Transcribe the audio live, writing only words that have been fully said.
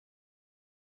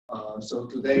So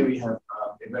today we have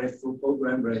a very full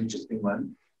program, very interesting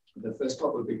one. The first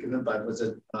talk will be given by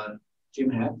Professor Jim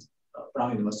Head,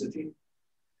 Brown University.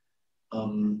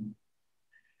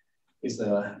 He's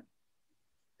an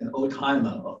old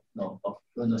timer of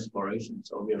lunar exploration,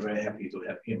 so we are very happy to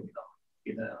have him.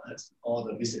 He has all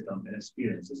the wisdom and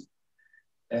experiences.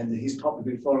 And his talk will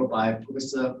be followed by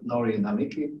Professor Nori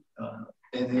Namiki,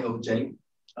 NAOJ.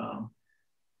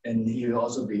 And he will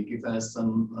also be giving us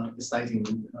some exciting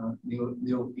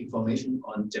new information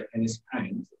on Japanese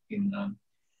plans in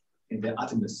the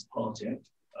Artemis project.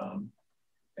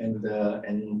 And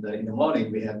in the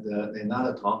morning, we have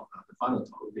another talk, the final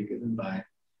talk will be given by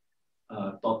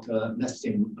Dr.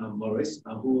 Nassim Morris,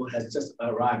 who has just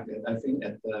arrived, I think,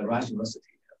 at the Rhode University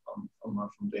from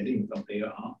Berlin, from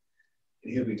AR.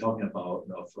 He'll be talking about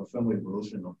the thermal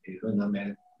evolution of the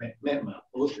lunar magma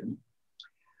ocean.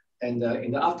 And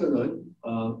in the afternoon,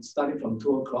 starting from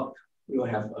 2 o'clock, we will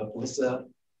have Professor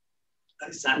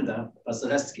Alexander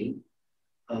Vasilevsky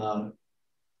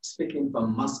speaking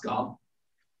from Moscow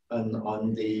and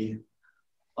on the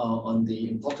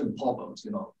important problems,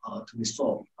 to be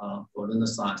solved for lunar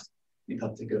science, in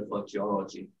particular for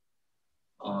geology.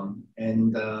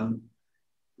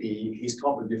 His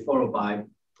talk will be followed by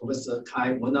Professor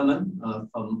Kai Wunderman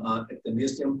from the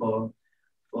Museum for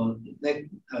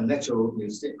Natural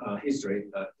History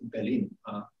in Berlin.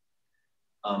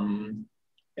 And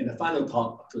the final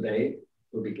talk today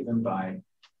will be given by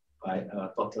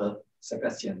Dr.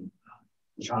 Sebastian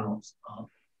Charnos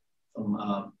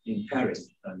from in Paris,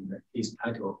 and his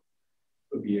title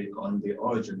will be on the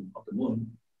origin of the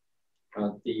moon.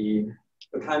 The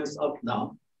time is up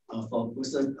now for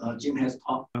Professor Jim Head's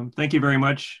talk. Thank you very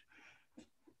much,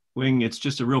 Wing. It's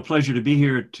just a real pleasure to be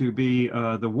here, to be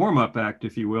the warm-up act,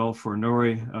 if you will, for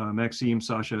Nori, Maxime,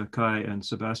 Sasha, Kai, and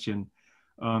Sebastian.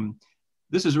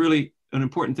 This is really an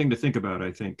important thing to think about,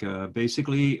 I think.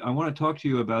 Basically, I want to talk to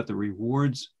you about the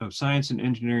rewards of science and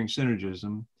engineering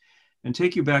synergism and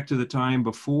take you back to the time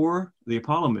before the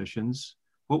Apollo missions.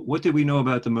 What did we know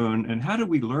about the moon, and how did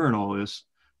we learn all this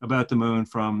about the moon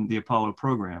from the Apollo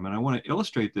program? And I want to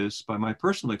illustrate this by my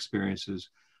personal experiences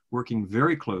working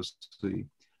very closely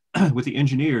with the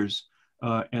engineers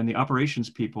and the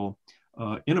operations people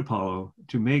in Apollo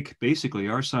to make basically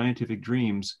our scientific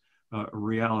dreams a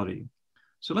reality.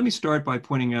 So let me start by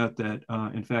pointing out that,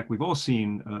 in fact, we've all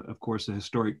seen, of course, the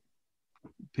historic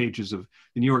pages of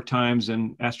the New York Times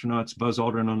and astronauts Buzz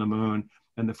Aldrin on the moon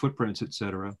and the footprints, et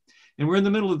cetera. And we're in the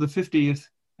middle of the 50th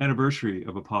anniversary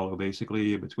of Apollo,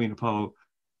 basically, between Apollo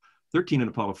 13 and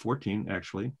Apollo 14,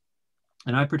 actually.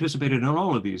 And I participated in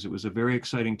all of these. It was a very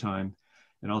exciting time.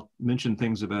 And I'll mention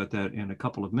things about that in a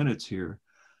couple of minutes here.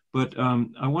 But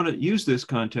I want to use this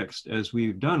context, as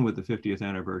we've done with the 50th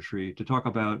anniversary, to talk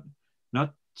about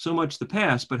not so much the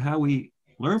past, but how we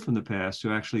learn from the past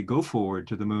to actually go forward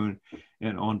to the moon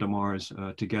and onto Mars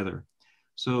together.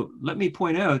 So let me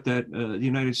point out that the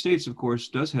United States, of course,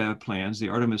 does have plans, the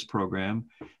Artemis program.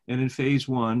 And in phase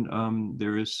 1,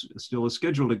 there is still a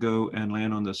schedule to go and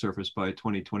land on the surface by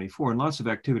 2024, and lots of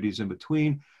activities in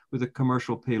between with the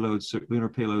commercial payloads, lunar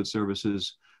payload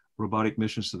services, robotic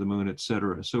missions to the moon, et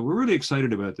cetera. So we're really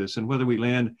excited about this. And whether we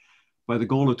land by the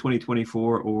goal of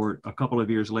 2024 or a couple of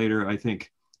years later, I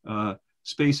think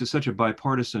space is such a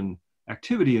bipartisan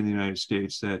activity in the United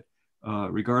States that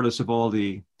regardless of all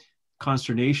the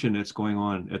consternation that's going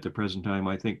on at the present time,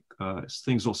 I think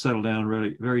things will settle down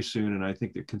really very soon. And I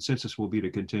think the consensus will be to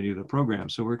continue the program.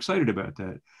 So we're excited about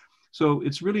that. So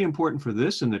it's really important for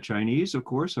this, and the Chinese, of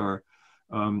course, are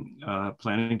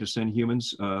planning to send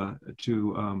humans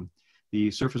to the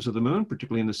surface of the moon,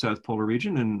 particularly in the South Polar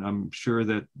region. And I'm sure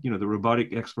that, the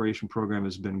robotic exploration program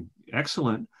has been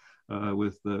excellent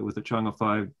with the Chang'e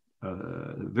 5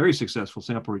 very successful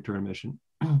sample return mission.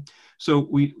 So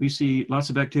we see lots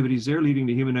of activities there leading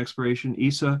to human exploration.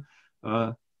 ESA,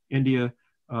 India,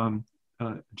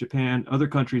 Japan, other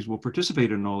countries will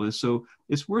participate in all this. So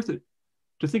it's worth it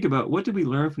to think about, what did we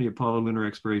learn from the Apollo Lunar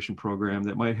Exploration Program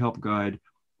that might help guide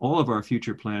all of our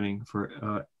future planning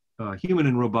for human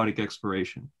and robotic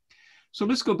exploration. So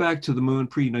let's go back to the moon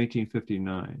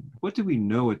pre-1959. What did we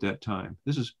know at that time?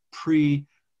 This is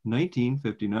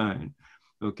pre-1959.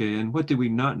 Okay, and what did we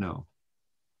not know?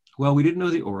 Well, we didn't know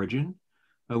the origin.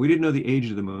 We didn't know the age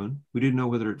of the moon. We didn't know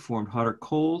whether it formed hot or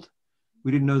cold.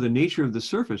 We didn't know the nature of the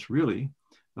surface, really,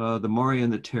 the Mare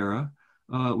and the Terra.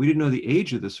 We didn't know the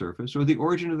age of the surface or the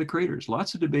origin of the craters.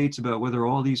 Lots of debates about whether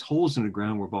all these holes in the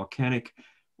ground were volcanic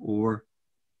or,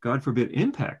 God forbid,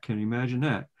 impact. Can you imagine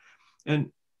that?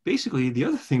 And basically, the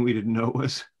other thing we didn't know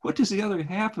was, what does the other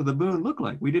half of the moon look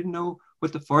like? We didn't know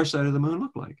what the far side of the moon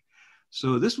looked like.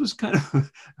 So this was kind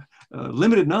of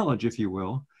limited knowledge, if you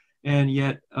will. And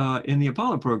yet in the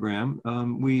Apollo program,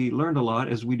 we learned a lot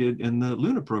as we did in the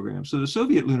Lunar program. So the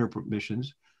Soviet lunar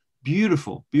missions,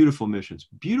 beautiful, beautiful missions,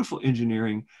 beautiful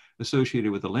engineering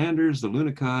associated with the landers, the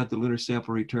Lunokhod, the lunar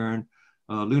sample return,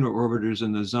 lunar orbiters,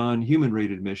 and the Zond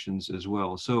human-rated missions as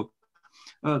well. So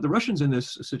the Russians in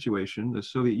this situation, the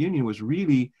Soviet Union was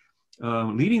really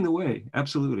leading the way,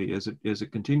 absolutely, as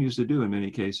it continues to do in many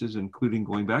cases, including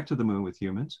going back to the moon with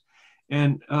humans.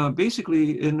 And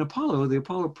basically in Apollo, the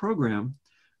Apollo program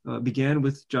began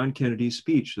with John Kennedy's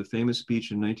speech, the famous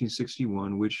speech in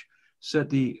 1961, which set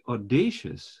the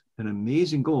audacious and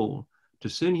amazing goal to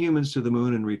send humans to the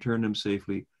moon and return them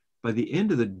safely by the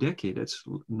end of the decade. That's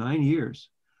 9 years.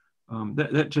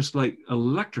 That just like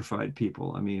electrified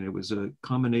people. I mean, it was a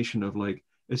combination of like,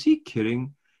 is he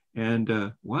kidding?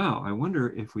 And wow, I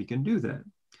wonder if we can do that.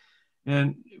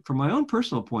 And from my own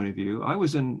personal point of view, I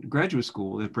was in graduate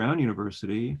school at Brown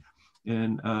University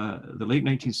in the late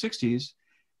 1960s.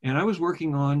 And I was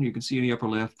working on, you can see in the upper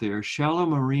left there, shallow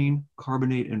marine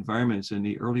carbonate environments in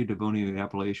the early Devonian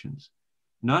Appalachians.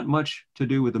 Not much to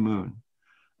do with the moon.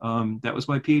 That was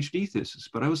my PhD thesis,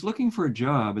 but I was looking for a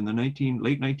job in the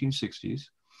late 1960s.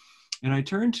 And I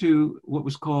turned to what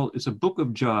was called, it's a book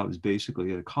of jobs,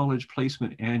 basically, a college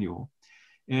placement annual.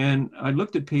 And I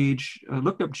looked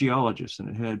up geologists, and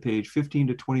it had page 15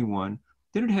 to 21.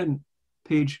 Then it had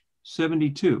page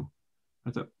 72. I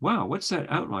thought, wow, what's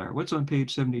that outlier? What's on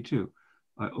page 72?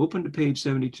 I opened to page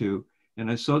 72,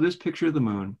 and I saw this picture of the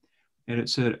moon, and it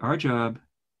said, our job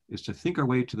is to think our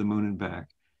way to the moon and back.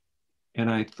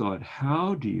 And I thought,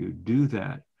 how do you do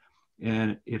that?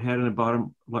 And it had in the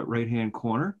bottom right-hand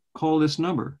corner, call this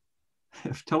number,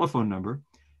 telephone number.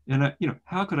 And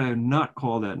how could I not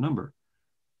call that number?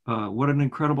 What an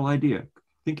incredible idea.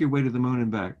 Think your way to the moon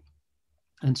and back.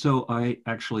 And so I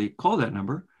actually called that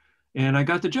number, and I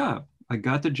got the job.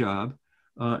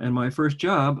 And my first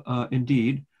job,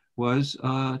 indeed, was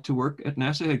to work at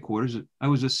NASA headquarters. I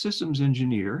was a systems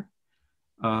engineer.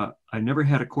 I never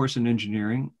had a course in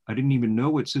engineering. I didn't even know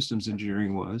what systems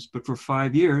engineering was, but for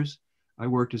 5 years, I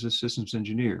worked as a systems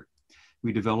engineer.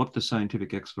 We developed a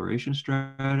scientific exploration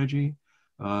strategy.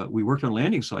 We worked on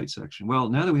landing site section. Well,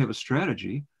 now that we have a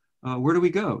strategy, where do we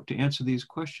go to answer these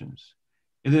questions?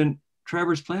 And then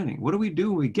traverse planning. What do we do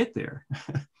when we get there?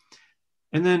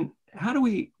 And then how do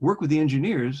we work with the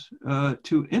engineers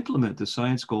to implement the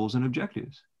science goals and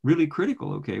objectives? Really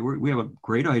critical, okay? We have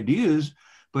great ideas,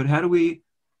 but how do we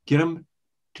get them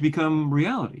to become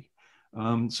reality?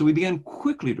 So we began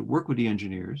quickly to work with the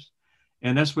engineers,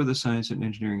 and that's where the science and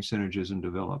engineering synergism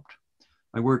developed.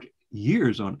 I worked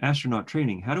years on astronaut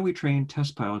training. How do we train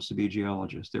test pilots to be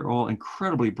geologists? They're all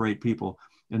incredibly bright people,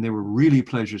 and they were really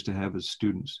pleasures to have as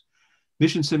students.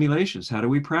 Mission simulations, how do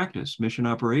we practice? Mission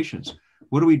operations,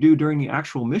 what do we do during the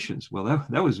actual missions? Well,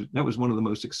 that was one of the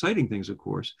most exciting things, of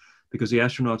course, because the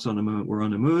astronauts on the moon were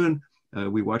on the moon.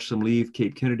 We watched them leave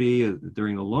Cape Kennedy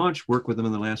during the launch, work with them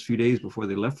in the last few days before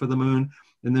they left for the moon,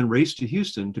 and then race to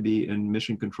Houston to be in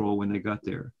mission control when they got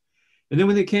there. And then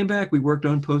when they came back, we worked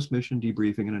on post-mission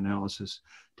debriefing and analysis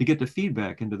to get the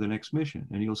feedback into the next mission.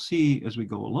 And you'll see as we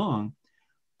go along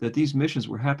that these missions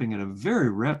were happening at a very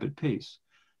rapid pace.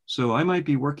 So I might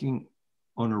be working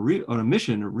on a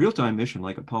real-time mission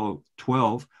like Apollo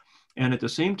 12, and at the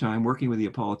same time working with the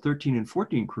Apollo 13 and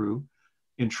 14 crew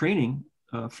in training,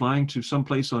 flying to some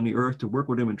place on the Earth to work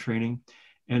with them in training.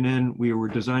 And then we were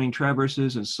designing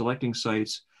traverses and selecting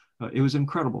sites. It was an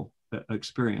incredible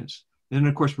experience. And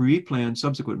of course, we planned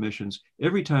subsequent missions.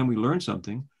 Every time we learned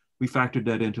something, we factored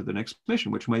that into the next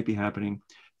mission, which might be happening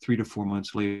 3 to 4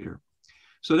 months later.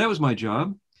 So that was my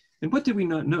job. And what did we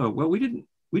not know? Well, we didn't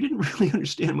really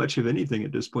understand much of anything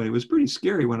at this point. It was pretty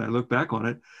scary when I look back on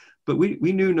it, but we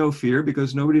knew no fear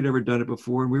because nobody had ever done it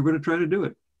before, and we were going to try to do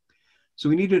it. So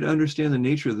we needed to understand the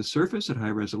nature of the surface at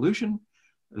high resolution,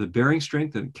 the bearing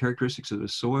strength and characteristics of the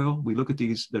soil. We look at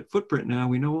that footprint now,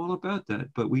 we know all about that,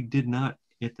 but we did not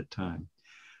at the time.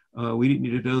 We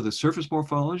needed to know the surface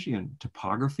morphology and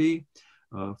topography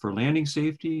for landing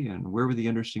safety and where were the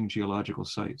interesting geological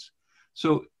sites.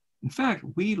 So in fact,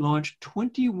 we launched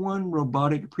 21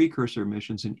 robotic precursor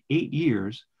missions in 8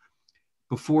 years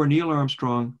before Neil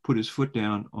Armstrong put his foot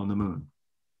down on the moon.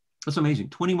 That's amazing,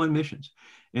 21 missions.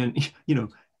 And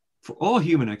for all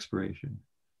human exploration,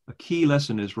 a key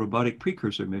lesson is robotic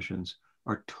precursor missions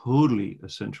are totally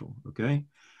essential, okay?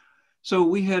 So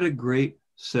we had a great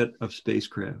set of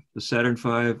spacecraft. The Saturn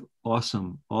V,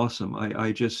 awesome.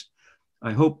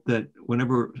 I hope that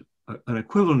whenever an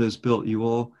equivalent is built, you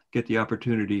all get the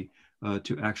opportunity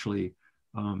to actually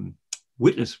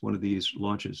witness one of these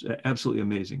launches. Absolutely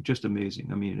amazing, just amazing.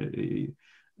 I mean,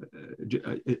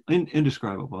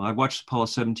 indescribable. I watched Apollo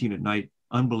 17 at night,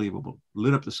 unbelievable,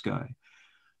 lit up the sky.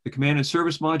 The command and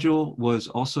service module was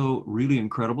also really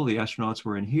incredible. The astronauts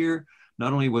were in here.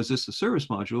 Not only was this the service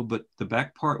module, but the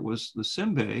back part was the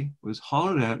sim bay, was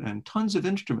hollowed out, and tons of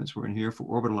instruments were in here for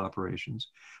orbital operations.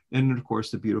 And of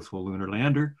course, the beautiful lunar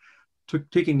lander,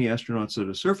 taking the astronauts to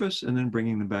the surface and then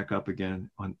bringing them back up again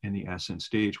in the ascent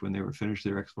stage when they were finished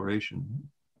their exploration.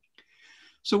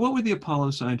 So what were the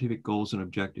Apollo scientific goals and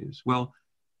objectives? Well,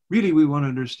 really, we want to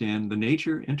understand the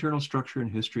nature, internal structure,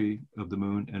 and history of the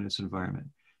moon and its environment.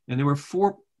 And there were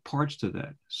 4 parts to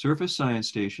that: surface science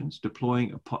stations,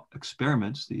 deploying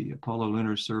experiments, the Apollo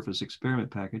Lunar Surface Experiment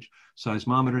Package,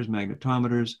 seismometers,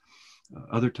 magnetometers,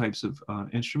 other types of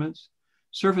instruments.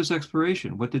 Surface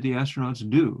exploration, what did the astronauts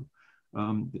do?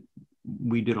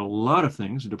 We did a lot of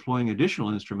things, deploying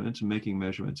additional instruments and making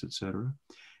measurements, et cetera.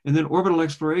 And then orbital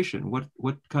exploration,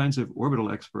 what kinds of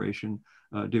orbital exploration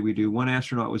did we do? One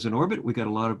astronaut was in orbit. We got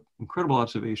a lot of incredible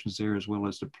observations there, as well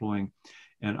as deploying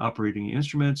and operating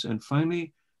instruments. And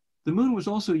finally, the moon was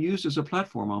also used as a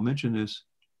platform. I'll mention this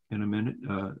in a minute,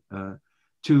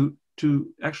 to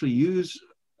actually use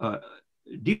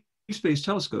deep space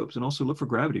telescopes and also look for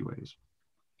gravity waves.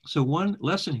 So one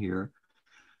lesson here,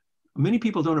 many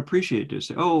people don't appreciate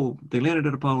this. Oh, they landed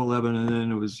at Apollo 11 and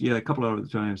then it was, yeah, a couple of other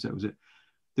times, that was it.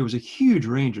 There was a huge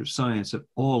range of science at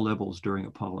all levels during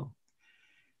Apollo.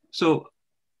 So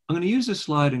I'm going to use this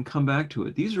slide and come back to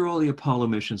it. These are all the Apollo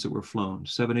missions that were flown: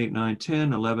 7, 8, 9,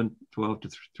 10, 11, 12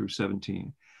 through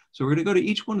 17. So we're going to go to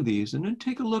each one of these and then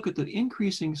take a look at the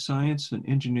increasing science and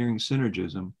engineering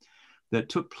synergism that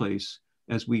took place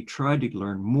as we tried to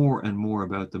learn more and more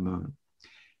about the moon.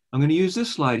 I'm going to use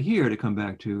this slide here to come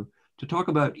back to talk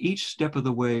about each step of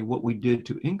the way, what we did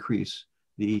to increase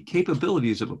the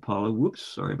capabilities of Apollo. Whoops,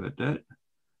 sorry about that.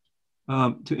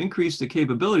 To increase the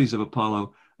capabilities of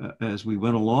Apollo as we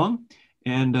went along.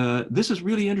 And this is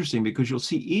really interesting because you'll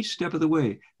see each step of the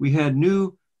way. We had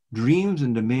new dreams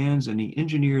and demands, and the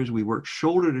engineers, we worked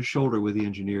shoulder to shoulder with the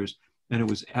engineers, and it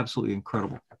was absolutely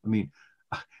incredible. I mean,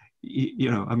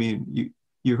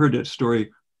 you heard that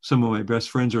story. Some of my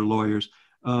best friends are lawyers,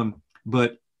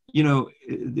 but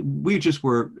we just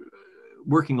were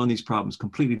working on these problems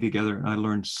completely together, and I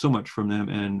learned so much from them,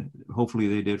 and hopefully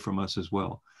they did from us as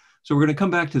well. So we're going to come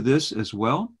back to this as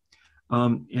well.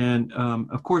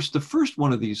 Of course, the first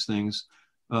one of these things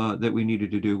that we needed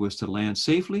to do was to land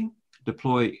safely,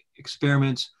 deploy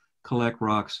experiments, collect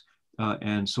rocks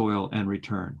and soil, and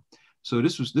return. So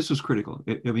this was critical.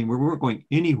 I mean, we weren't going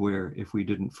anywhere if we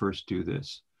didn't first do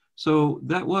this. So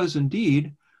that was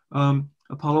indeed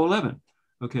Apollo 11.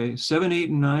 Okay, 7, 8,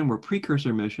 and 9 were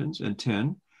precursor missions, and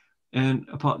 10. And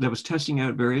that was testing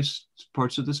out various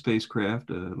parts of the spacecraft,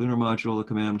 lunar module, the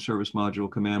command service module,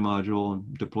 command module,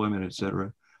 and deployment, et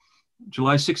cetera.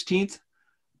 July 16th,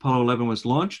 Apollo 11 was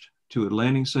launched to a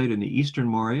landing site in the Eastern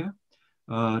Morea,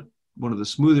 one of the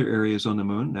smoother areas on the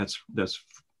moon. That's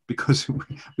because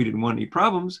we didn't want any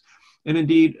problems. And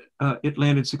indeed, it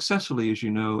landed successfully, as you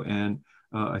know, and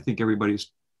I think everybody's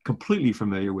completely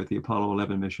familiar with the Apollo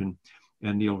 11 mission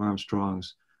and Neil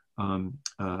Armstrong's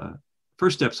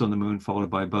first steps on the moon, followed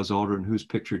by Buzz Aldrin, who's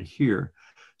pictured here.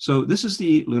 So this is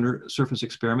the Lunar Surface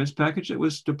Experiments package that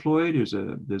was deployed.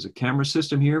 There's a camera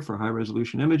system here for high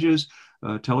resolution images,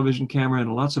 a television camera,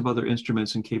 and lots of other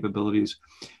instruments and capabilities.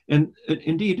 And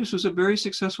indeed, this was a very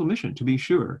successful mission, to be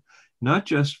sure, not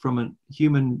just from a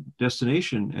human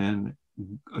destination and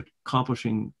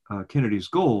accomplishing Kennedy's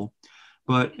goal,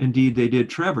 but indeed they did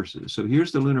traverses. So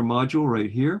here's the lunar module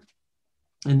right here.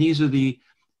 And these are the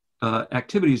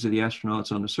activities of the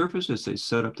astronauts on the surface as they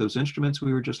set up those instruments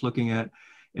we were just looking at,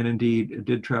 and indeed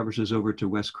did traverses over to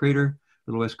West Crater,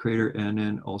 Little West Crater, and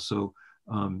then also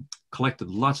collected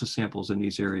lots of samples in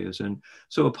these areas. And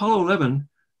so Apollo 11,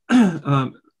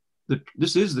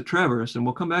 this is the traverse, and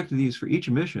we'll come back to these for each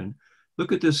mission.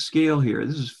 Look at this scale here.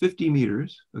 This is 50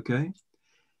 meters, okay?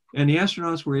 And the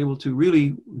astronauts were able to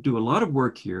really do a lot of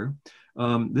work here.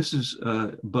 This is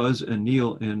Buzz and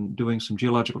Neil in doing some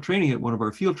geological training at one of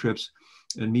our field trips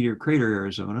in Meteor Crater,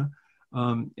 Arizona.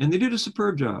 And they did a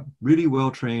superb job, really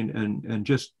well trained and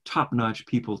just top-notch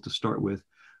people to start with,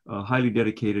 highly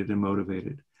dedicated and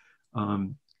motivated.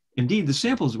 Indeed, the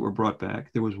samples that were brought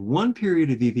back, there was one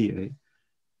period of EVA,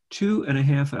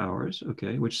 2.5 hours,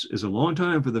 okay, which is a long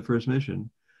time for the first mission.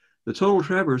 The total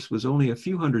traverse was only a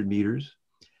few hundred meters,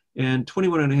 and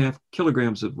 21.5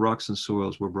 kilograms of rocks and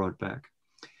soils were brought back.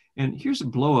 And here's a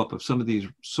blow up of some of these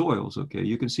soils, okay?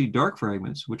 You can see dark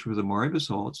fragments, which were the Mare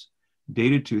basalts,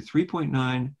 dated to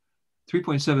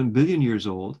 3.7 billion years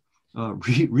old,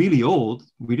 really old.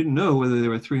 We didn't know whether they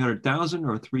were 300,000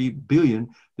 or 3 billion.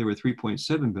 They were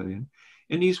 3.7 billion.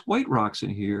 And these white rocks in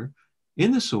here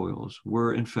in the soils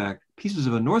were in fact pieces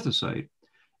of anorthosite.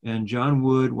 And John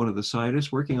Wood, one of the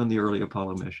scientists working on the early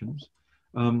Apollo missions,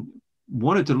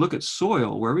 wanted to look at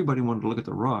soil where everybody wanted to look at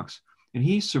the rocks. And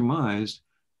he surmised,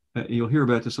 you'll hear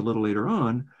about this a little later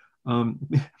on,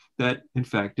 that in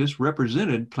fact this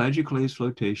represented plagioclase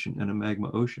flotation in a magma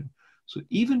ocean. So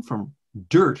even from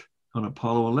dirt on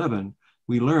Apollo 11,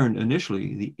 we learned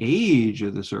initially the age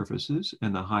of the surfaces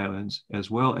and the highlands, as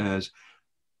well as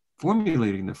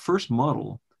formulating the first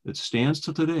model that stands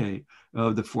to today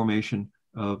of the formation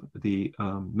of the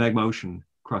magma ocean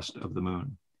crust of the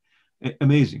moon.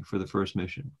 Amazing for the first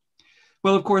mission.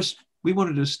 Well, of course, we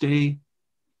wanted to stay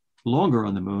longer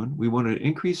on the moon. We wanted to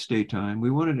increase stay time. We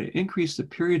wanted to increase the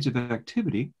periods of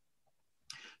activity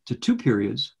to 2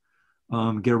 periods,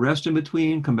 get a rest in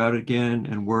between, come out again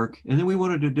and work. And then we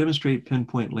wanted to demonstrate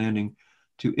pinpoint landing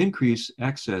to increase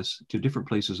access to different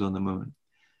places on the moon.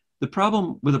 The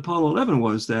problem with Apollo 11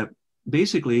 was that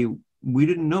basically we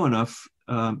didn't know enough.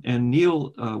 And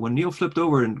Neil, when Neil flipped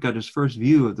over and got his first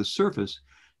view of the surface,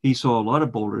 he saw a lot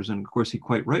of boulders. And of course, he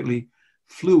quite rightly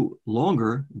flew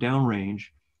longer downrange.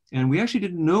 And we actually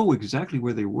didn't know exactly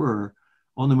where they were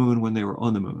on the moon when they were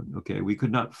on the moon. Okay, we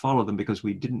could not follow them because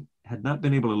we had not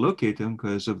been able to locate them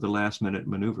because of the last minute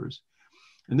maneuvers.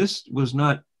 And this was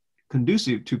not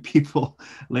conducive to people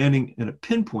landing in a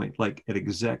pinpoint, like at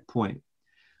exact point.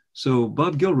 So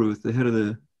Bob Gilruth, the head of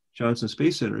the Johnson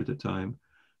Space Center at the time,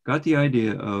 got the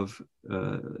idea of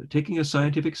taking a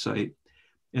scientific site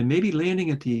and maybe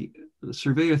landing at the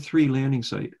Surveyor 3 landing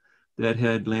site that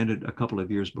had landed a couple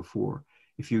of years before.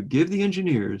 If you give the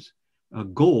engineers a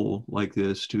goal like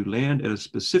this to land at a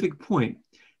specific point,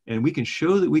 and we can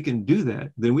show that we can do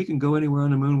that, then we can go anywhere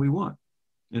on the moon we want.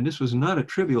 And this was not a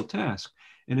trivial task.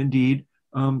 And indeed,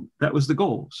 that was the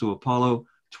goal. So Apollo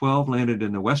 12 landed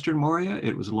in the Western Morea.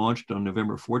 It was launched on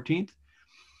November 14th,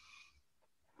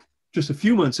 just a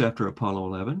few months after Apollo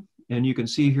 11. And you can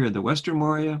see here the Western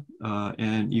Morea,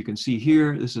 and you can see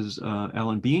here, this is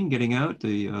Alan Bean getting out,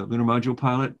 the lunar module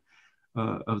pilot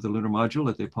of the lunar module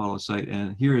at the Apollo site.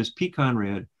 And here is Pete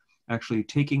Conrad actually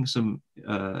taking some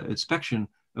inspection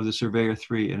of the Surveyor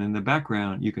 3. And in the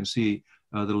background, you can see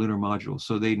the lunar module.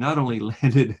 So they not only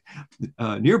landed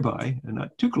nearby and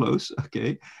not too close,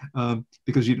 okay,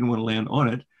 because you didn't want to land on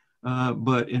it,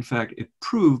 but in fact, it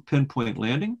proved pinpoint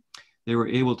landing. They were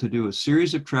able to do a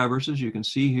series of traverses. You can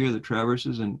see here the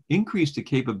traverses and increase the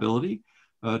capability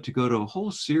to go to a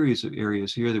whole series of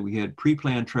areas here that we had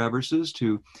pre-planned traverses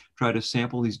to try to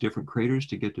sample these different craters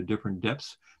to get to different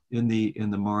depths in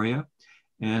the Morea.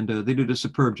 And they did a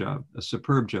superb job,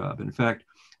 In fact,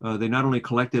 they not only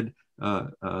collected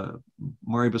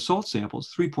Morea basalt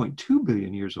samples, 3.2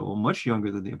 billion years old, much younger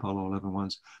than the Apollo 11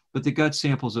 ones, but they got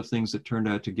samples of things that turned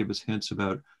out to give us hints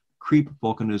about creep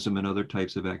volcanism and other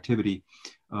types of activity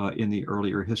in the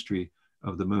earlier history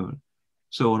of the moon.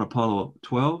 So on Apollo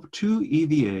 12, 2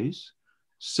 EVAs,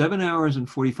 7 hours and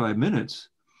 45 minutes,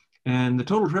 and the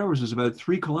total traverse is about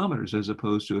 3 kilometers as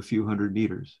opposed to a few hundred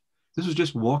meters. This is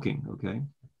just walking, okay?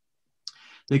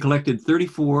 They collected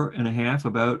 34.5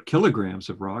 about kilograms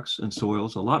of rocks and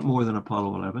soils, a lot more than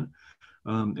Apollo 11.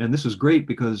 And this is great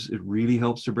because it really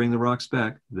helps to bring the rocks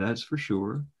back, that's for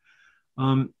sure.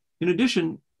 In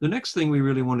addition, the next thing we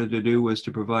really wanted to do was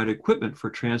to provide equipment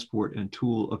for transport and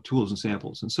tools and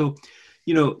samples. And so,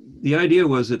 you know, the idea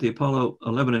was that the Apollo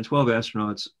 11 and 12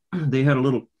 astronauts, they had a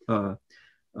little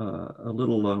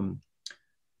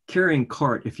carrying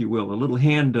cart, if you will, a little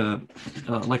hand,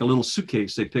 like a little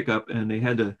suitcase they pick up, and they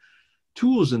had the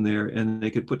tools in there, and they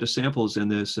could put the samples in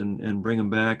this and bring them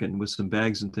back, and with some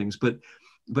bags and things. But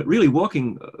really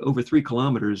walking over 3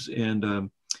 kilometers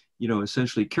and you know,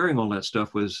 essentially carrying all that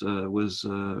stuff was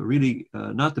really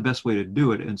not the best way to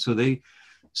do it. And so they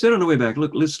said on the way back,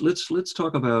 look, let's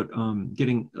talk about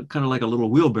getting kind of like a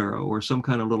little wheelbarrow or some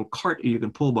kind of little cart you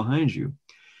can pull behind you.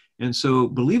 And so,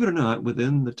 believe it or not,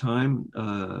 within the time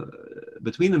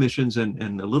between the missions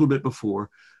and a little bit before,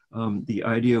 the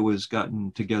idea was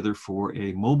gotten together for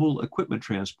a mobile equipment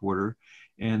transporter,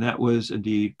 and that was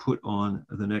indeed put on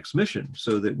the next mission,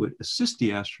 so that would assist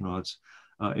the astronauts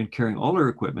in carrying all their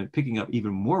equipment, picking up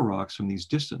even more rocks from these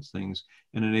distant things,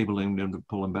 and enabling them to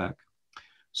pull them back.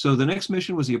 So the next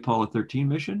mission was the Apollo 13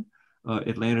 mission.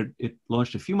 It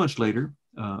launched a few months later,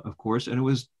 of course, and it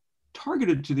was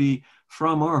targeted to the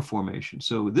Fra Maur formation.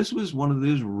 So this was one of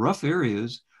those rough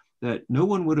areas that no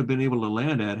one would have been able to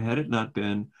land at had it not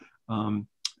been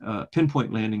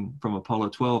pinpoint landing from Apollo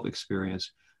 12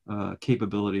 experience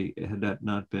capability had that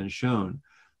not been shown.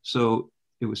 So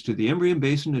it was to the Imbrium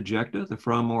Basin ejecta. The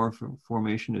Fra-Maura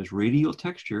formation is radial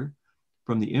texture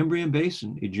from the Imbrium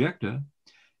Basin ejecta.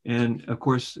 And of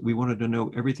course, we wanted to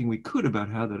know everything we could about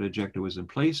how that ejecta was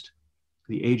emplaced,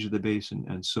 the age of the basin,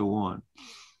 and so on.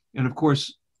 And of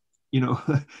course, you know,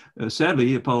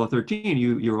 sadly, Apollo 13,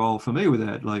 you're all familiar with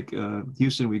that. Like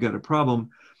Houston, we got a problem.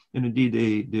 And indeed,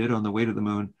 they did on the way to the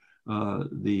moon.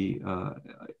 The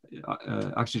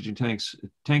oxygen tanks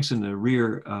in the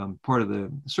rear part of the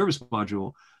service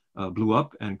module blew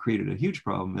up and created a huge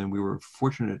problem. And we were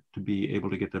fortunate to be able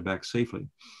to get that back safely.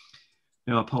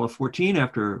 Now, Apollo 14,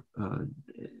 after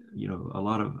you know, a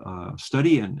lot of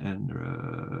study and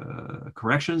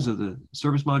corrections of the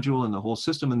service module and the whole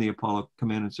system in the Apollo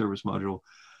command and service module,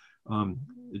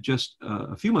 just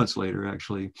a few months later,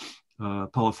 actually,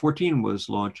 Apollo 14 was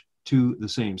launched to the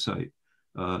same site.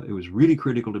 It was really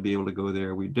critical to be able to go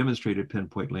there. We demonstrated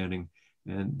pinpoint landing.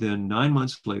 And then 9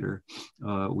 months later,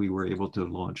 we were able to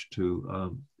launch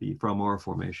to the Fra-Maura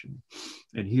formation.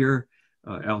 And here,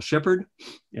 Al Shepard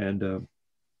and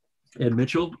Ed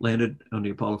Mitchell landed on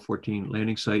the Apollo 14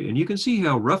 landing site. And you can see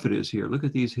how rough it is here. Look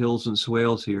at these hills and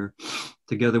swales here,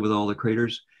 together with all the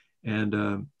craters.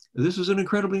 And this was an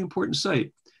incredibly important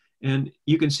site. And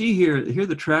you can see here are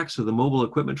the tracks of the mobile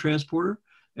equipment transporter.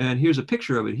 And here's a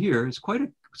picture of it here. It's quite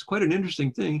an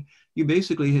interesting thing. You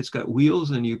basically, it's got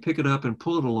wheels and you pick it up and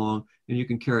pull it along, and you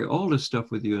can carry all this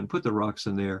stuff with you and put the rocks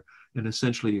in there and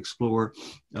essentially explore,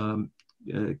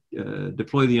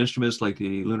 deploy the instruments like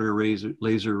the Lunar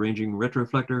Laser Ranging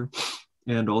Retroreflector,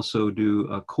 and also do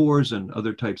cores and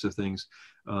other types of things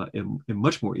and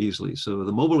much more easily. So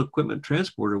the mobile equipment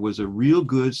transporter was a real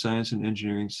good science and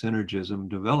engineering synergism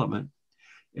development.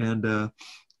 And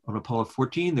on Apollo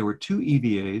 14, there were 2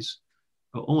 EVAs,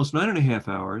 almost 9.5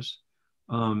 hours.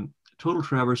 Total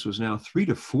traverse was now 3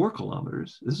 to 4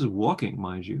 kilometers. This is walking,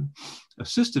 mind you,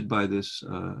 assisted by this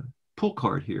pull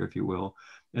cart here, if you will.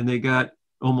 And they got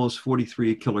almost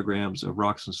 43 kilograms of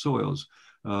rocks and soils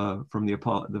from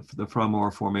the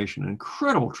Fra-Maura formation. An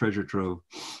incredible treasure trove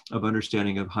of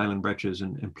understanding of highland breccias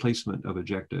and placement of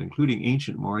ejecta, including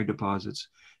ancient Maury deposits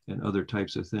and other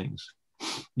types of things.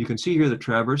 You can see here the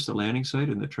traverse, the landing site,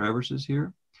 and the traverses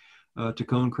here to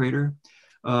Cone Crater.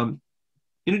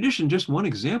 In addition, just one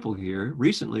example here,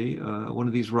 recently, one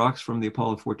of these rocks from the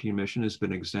Apollo 14 mission has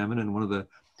been examined, and one of the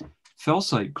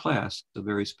felsite class, a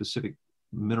very specific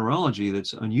mineralogy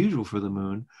that's unusual for the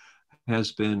moon,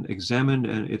 has been examined,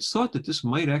 and it's thought that this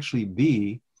might actually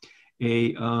be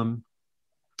a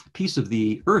piece of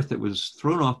the Earth that was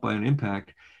thrown off by an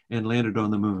impact and landed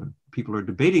on the moon. People are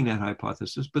debating that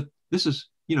hypothesis, but this is,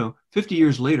 50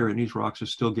 years later, and these rocks are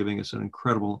still giving us an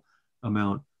incredible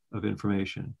amount of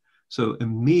information. So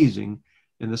amazing.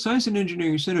 And the science and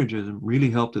engineering synergism really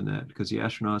helped in that, because the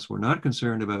astronauts were not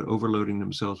concerned about overloading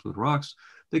themselves with rocks.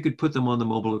 They could put them on the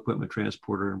mobile equipment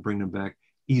transporter and bring them back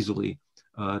easily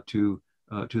to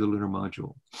the lunar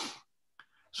module.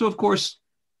 So of course,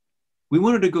 we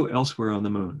wanted to go elsewhere on the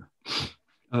moon.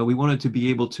 We wanted to be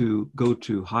able to go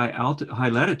to high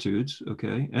latitudes,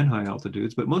 okay, and high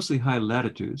altitudes, but mostly high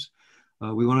latitudes.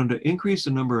 We wanted to increase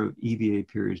the number of EVA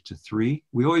periods to 3.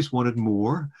 We always wanted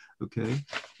more, okay?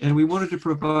 And we wanted to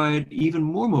provide even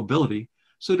more mobility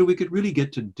so that we could really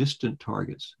get to distant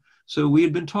targets. So we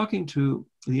had been talking to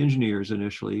the engineers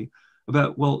initially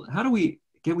about, well,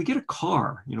 can we get a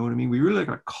car? You know what I mean? We really like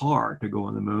a car to go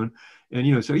on the moon.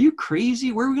 And, so are you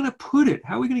crazy? Where are we going to put it?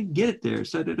 How are we going to get it there?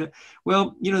 So,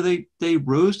 well, they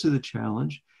rose to the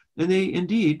challenge, and they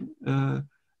indeed,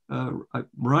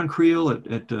 Ron Creel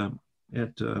at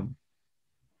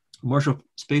Marshall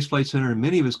Space Flight Center and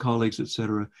many of his colleagues, et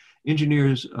cetera,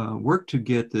 engineers worked to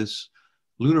get this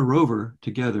lunar rover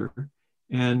together,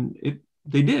 and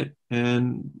they did.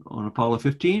 And on Apollo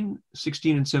 15,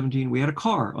 16, and 17, we had a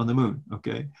car on the moon,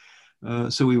 okay?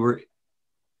 So we were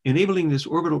enabling this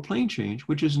orbital plane change,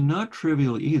 which is not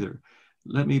trivial either.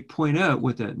 Let me point out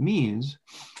what that means.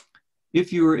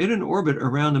 If you are in an orbit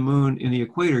around the moon in the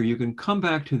equator, you can come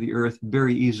back to the Earth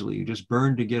very easily. You just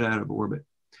burn to get out of orbit.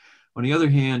 On the other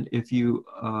hand, if you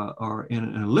are in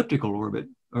an elliptical orbit,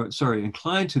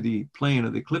 inclined to the plane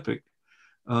of the ecliptic,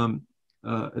 to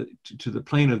the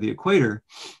plane of the equator,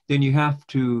 then you have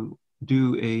to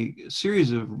do a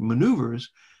series of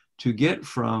maneuvers to get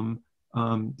from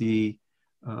the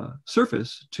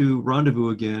surface to rendezvous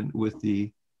again with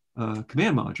the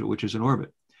command module, which is in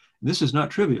orbit. This is not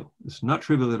trivial. It's not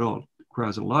trivial at all. It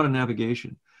requires a lot of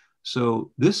navigation.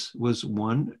 So this was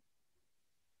one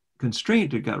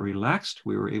constraint that got relaxed.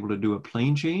 We were able to do a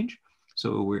plane change.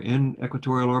 So we're in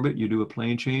equatorial orbit, you do a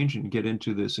plane change and get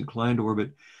into this inclined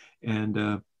orbit.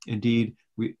 And indeed,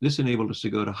 this enabled us to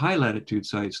go to high latitude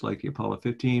sites like the Apollo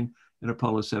 15 and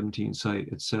Apollo 17 site,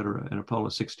 et cetera, and Apollo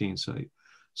 16 site.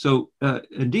 So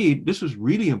indeed, this was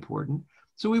really important.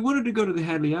 So we wanted to go to the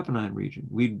Hadley-Apennine region.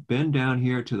 We'd been down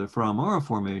here to the Fra-Maura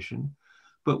Formation,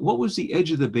 but what was the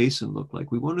edge of the basin look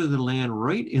like? We wanted to land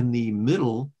right in the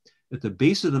middle, at the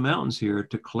base of the mountains here,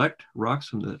 to collect rocks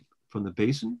from the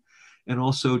basin, and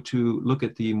also to look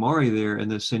at the Mare there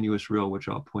and the sinuous rill, which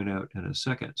I'll point out in a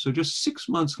second. So just 6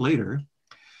 months later,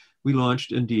 we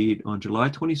launched indeed on July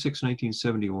 26,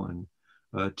 1971,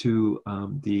 to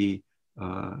the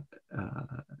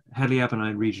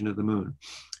Hadley-Apennine region of the moon.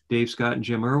 Dave Scott and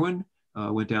Jim Irwin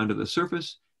went down to the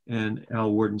surface, and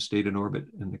Al Worden stayed in orbit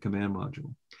in the command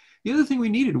module. The other thing we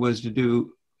needed was to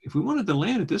do, if we wanted to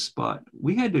land at this spot,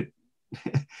 we had to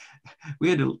we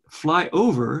had to fly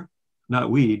over,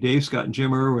 not we, Dave Scott and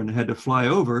Jim Irwin had to fly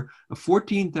over a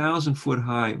 14,000 foot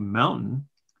high mountain,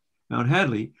 Mount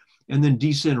Hadley, and then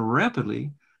descend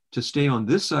rapidly to stay on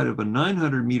this side of a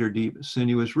 900 meter deep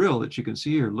sinuous rill that you can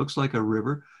see here. It looks like a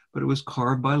river, but it was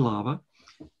carved by lava.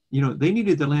 You know, they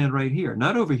needed to land right here,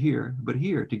 not over here, but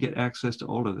here to get access to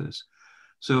all of this.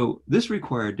 So this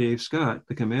required Dave Scott,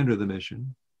 the commander of the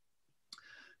mission,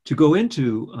 to go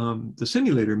into the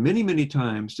simulator many, many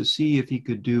times to see if he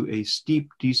could do a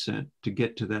steep descent to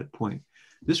get to that point.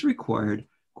 This required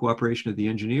cooperation of the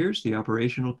engineers, the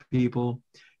operational people,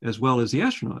 as well as the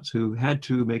astronauts who had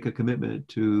to make a commitment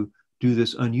to do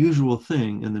this unusual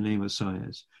thing in the name of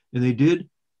science. And they did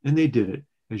it.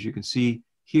 As you can see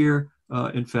here,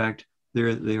 in fact,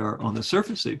 there they are on the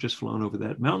surface. They've just flown over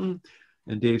that mountain,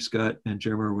 and Dave Scott and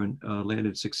Jim Irwin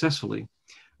landed successfully.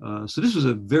 So this was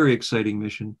a very exciting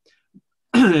mission.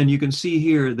 And you can see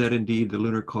here that indeed the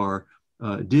lunar car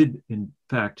did in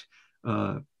fact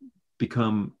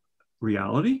become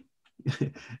reality.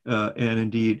 And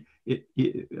indeed,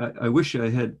 I wish I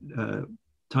had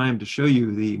time to show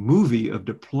you the movie of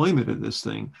deployment of this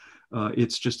thing.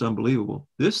 It's just unbelievable.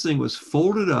 This thing was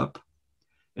folded up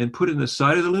and put in the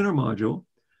side of the lunar module.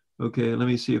 Okay, let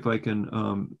me see if I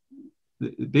can,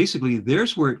 basically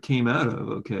there's where it came out of,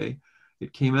 okay.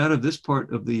 It came out of this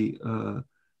part of the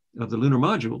lunar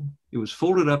module. It was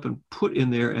folded up and put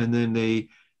in there, and then they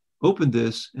opened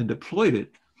this and deployed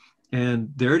it.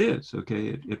 And there it is,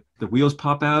 okay. The wheels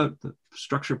pop out, the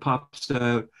structure pops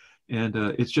out, and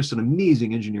it's just an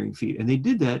amazing engineering feat. And they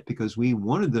did that because we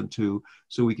wanted them to,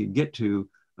 so we could get to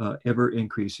ever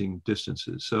increasing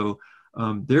distances. So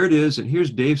there it is, and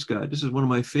here's Dave Scott. This is one of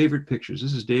my favorite pictures.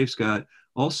 This is Dave Scott,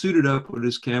 all suited up with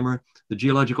his camera. The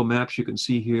geological maps you can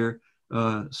see here,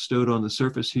 stowed on the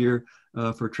surface here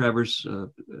for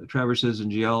traverses and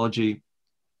geology.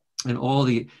 And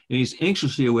and he's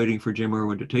anxiously awaiting for Jim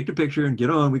Irwin to take the picture and get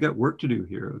on. We got work to do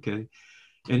here, okay?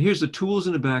 And here's the tools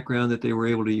in the background that they were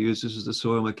able to use. This is the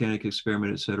soil mechanic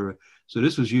experiment, et cetera. So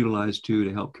this was utilized too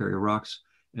to help carry rocks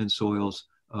and soils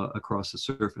across the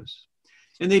surface.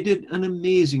 And they did an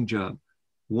amazing job.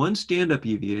 One stand-up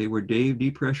EVA where Dave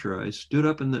depressurized, stood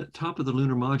up in the top of the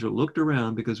lunar module, looked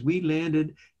around because we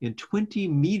landed in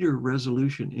 20-meter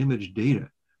resolution image data.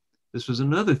 This was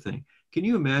another thing. Can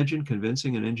you imagine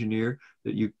convincing an engineer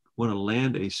that you want to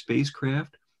land a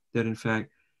spacecraft that in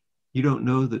fact you don't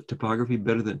know the topography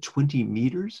better than 20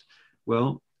 meters?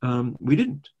 Well, we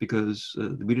didn't, because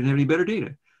we didn't have any better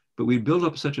data. But we built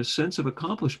up such a sense of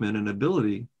accomplishment and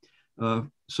ability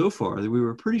so far that we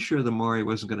were pretty sure the Mare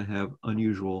wasn't going to have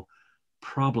unusual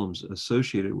problems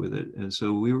associated with it. And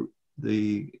so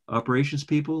the operations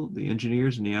people, the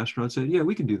engineers and the astronauts said, yeah,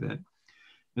 we can do that.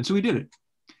 And so we did it.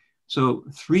 So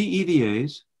 3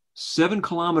 EVAs,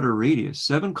 7-kilometer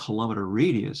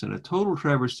radius, and a total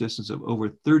traverse distance of over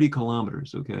 30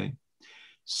 kilometers, okay?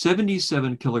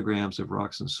 77 kilograms of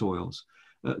rocks and soils.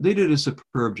 They did a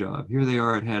superb job. Here they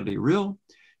are at Hadley Rill.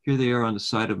 Here they are on the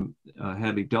side of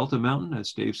Hadley Delta Mountain.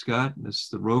 That's Dave Scott. That's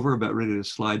the rover about ready to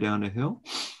slide down a hill.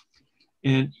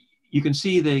 And you can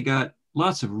see they got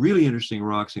lots of really interesting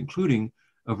rocks, including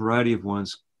a variety of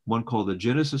ones, one called the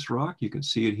Genesis rock. You can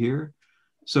see it here.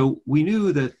 So we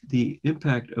knew that the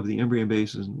impact of the Imbrium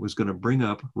Basin was going to bring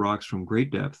up rocks from great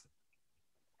depth.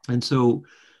 And so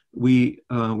we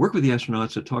worked with the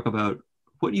astronauts to talk about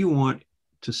what you want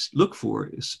to look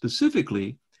for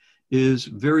specifically is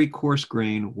very coarse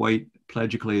grain, white,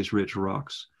 plagioclase rich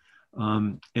rocks.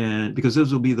 And because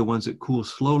those will be the ones that cool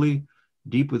slowly,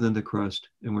 deep within the crust,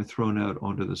 and were thrown out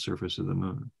onto the surface of the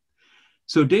moon.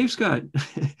 So Dave Scott,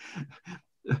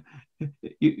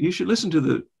 you should listen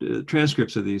to the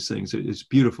transcripts of these things. It's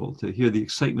beautiful to hear the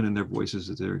excitement in their voices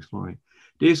as they're exploring.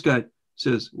 Dave Scott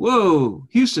says, whoa,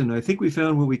 Houston, I think we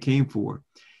found what we came for.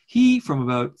 He, from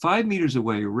about 5 meters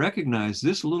away, recognized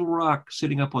this little rock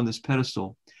sitting up on this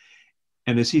pedestal.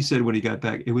 And as he said when he got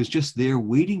back, it was just there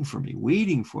waiting for me,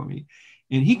 waiting for me.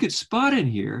 And he could spot in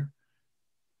here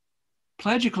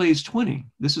plagioclase twinning.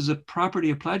 This is a property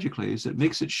of plagioclase that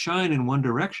makes it shine in one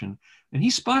direction. And he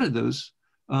spotted those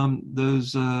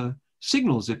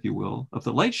signals, if you will, of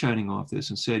the light shining off this,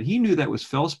 and said he knew that was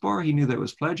feldspar, he knew that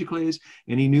was plagioclase,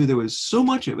 and he knew there was so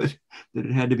much of it that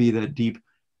it had to be that deep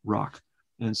rock.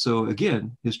 And so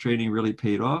again, his training really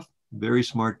paid off. Very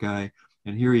smart guy.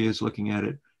 And here he is looking at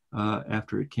it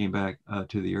after it came back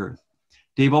to the Earth.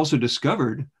 Dave also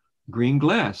discovered green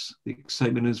glass. The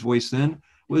excitement in his voice then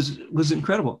was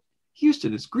incredible.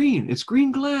 Houston, it's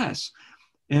green glass.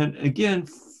 And again,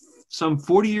 some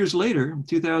 40 years later, in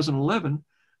 2011,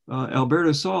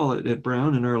 Alberto Saul at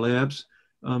Brown in our labs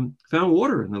found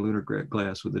water in the lunar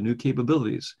glass with the new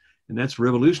capabilities. And that's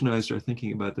revolutionized our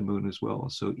thinking about the moon as well.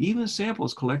 So even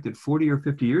samples collected 40 or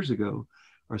 50 years ago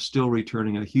are still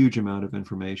returning a huge amount of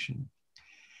information.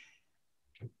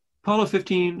 Apollo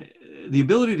 15, the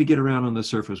ability to get around on the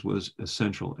surface was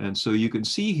essential. And so you can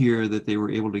see here that they were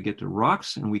able to get to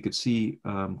rocks, and we could see,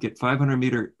 get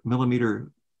 500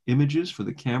 millimeter images for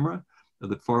the camera of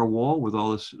the far wall with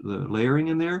all this the layering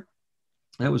in there.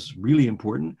 That was really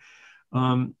important.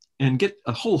 And get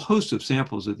a whole host of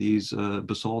samples of these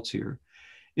basalts here.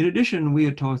 In addition, we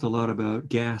had talked a lot about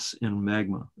gas and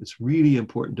magma. It's really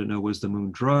important to know, was the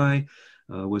moon dry?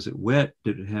 Was it wet?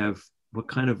 Did it have, what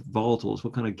kind of volatiles,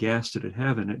 what kind of gas did it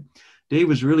have in it? Dave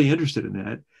was really interested in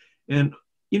that. And,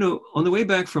 you know, on the way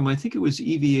back from, I think it was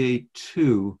EVA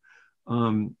 2,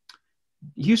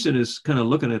 Houston is kind of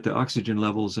looking at the oxygen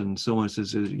levels and so on,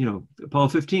 says, you know, Apollo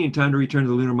 15, time to return to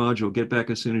the lunar module, get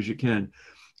back as soon as you can.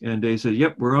 And Dave said,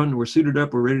 yep, we're suited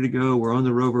up, we're ready to go, we're on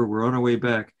the rover, we're on our way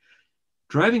back.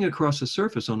 Driving across the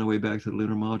surface on the way back to the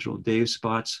lunar module, Dave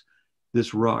spots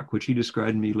this rock, which he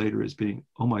described to me later as being,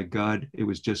 oh my God, it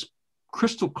was just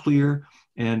crystal clear,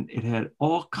 and it had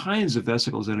all kinds of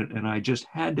vesicles in it, and I just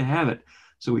had to have it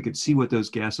so we could see what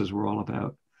those gases were all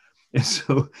about. And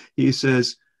so he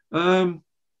says,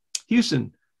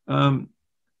 Houston,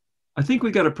 I think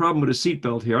we got a problem with a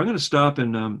seatbelt here. I'm going to stop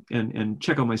and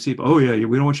check on my seatbelt. Oh yeah,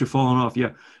 we don't want you falling off.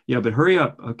 Yeah, but hurry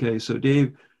up. Okay, so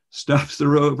Dave stops the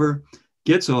rover,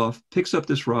 gets off, picks up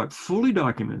this rock, fully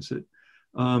documents it,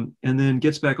 and then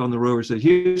gets back on the rover. Says,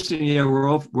 Houston, yeah, we're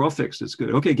all fixed. It's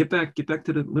good. Okay, get back to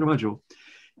the lunar module.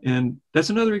 And that's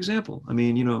another example. I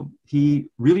mean, you know, he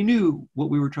really knew what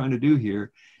we were trying to do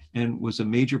here, and was a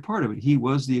major part of it. He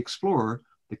was the explorer,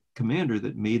 the commander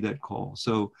that made that call.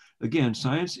 So again,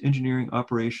 science, engineering,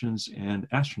 operations, and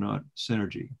astronaut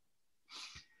synergy.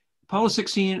 Apollo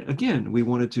 16, again, we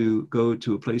wanted to go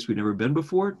to a place we'd never been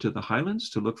before, to the highlands,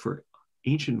 to look for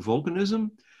ancient volcanism.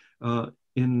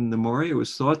 In the Mare, it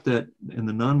was thought that, in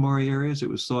the non-Mare areas, it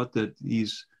was thought that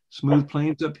these smooth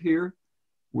plains up here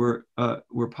were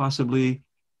possibly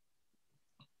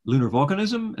lunar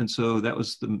volcanism. And so that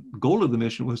was the goal of the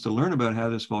mission, was to learn about how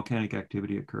this volcanic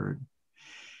activity occurred.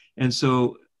 And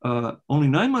so only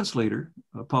 9 months later,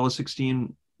 Apollo 16,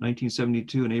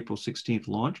 1972, and April 16th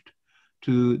launched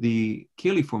to the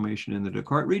Cayley Formation in the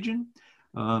Descartes region.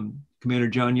 Commander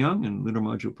John Young and lunar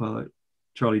module pilot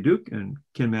Charlie Duke and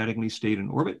Ken Mattingly stayed in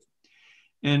orbit.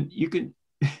 And you can,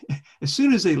 as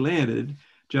soon as they landed,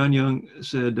 John Young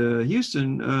said,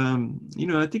 Houston, you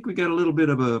know, I think we got a little bit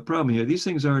of a problem here. These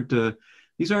things aren't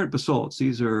basalts.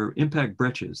 These are impact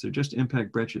breccias. They're just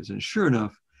impact breccias. And sure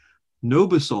enough, no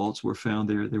basalts were found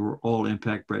there. They were all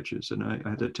impact breccias. And I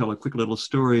had to tell a quick little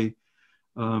story.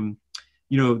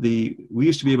 You know, we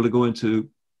used to be able to go into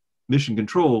mission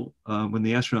control when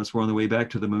the astronauts were on the way back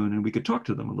to the moon, and we could talk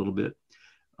to them a little bit.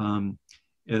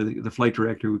 The flight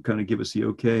director would kind of give us the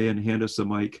okay and hand us the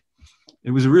mic.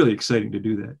 It was really exciting to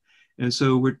do that. And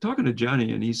so we're talking to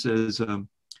Johnny, and he says, I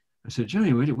said,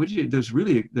 Johnny, what did you, there's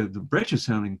really, the breccias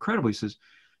sound incredible. He says,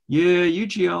 yeah, you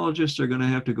geologists are going to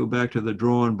have to go back to the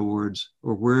drawing boards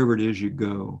or wherever it is you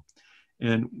go.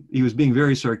 And he was being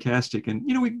very sarcastic, and,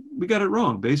 you know, we got it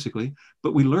wrong, basically,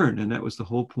 but we learned, and that was the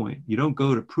whole point. You don't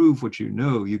go to prove what you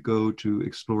know, you go to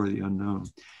explore the unknown.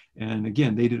 And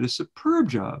again, they did a superb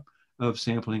job of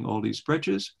sampling all these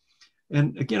breccias.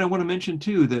 And again, I want to mention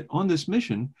too, that on this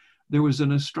mission, there was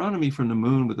an astronomy from the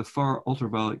moon with a far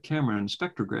ultraviolet camera and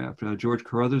spectrograph. George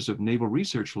Carruthers of Naval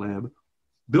Research Lab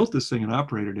built this thing and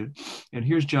operated it. And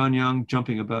here's John Young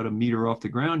jumping about a meter off the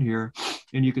ground here.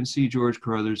 And you can see George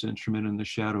Carruthers' instrument in the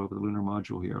shadow of the lunar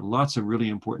module here. Lots of really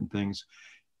important things.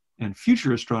 And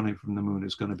future astronomy from the moon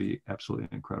is going to be absolutely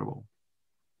incredible.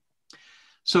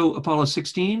 So Apollo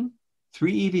 16,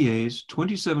 3 EVAs,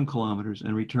 27 kilometers,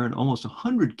 and returned almost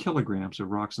 100 kilograms of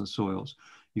rocks and soils.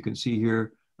 You can see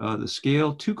here the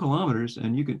scale, 2 kilometers,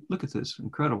 and you can look at this,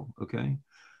 incredible, okay?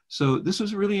 So this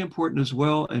was really important as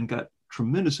well and got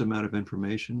tremendous amount of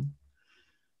information.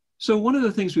 So one of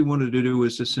the things we wanted to do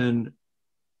was to send,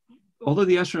 although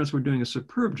the astronauts were doing a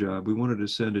superb job, we wanted to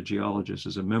send a geologist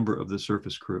as a member of the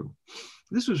surface crew.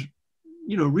 This was,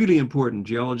 you know, really important.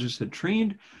 Geologists had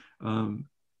trained.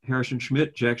 Harrison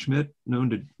Schmidt, Jack Schmidt,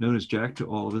 known as Jack to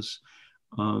all of us,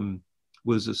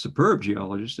 was a superb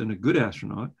geologist and a good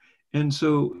astronaut. And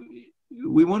so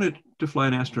we wanted to fly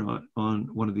an astronaut on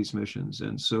one of these missions.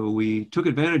 And so we took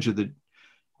advantage of the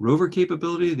rover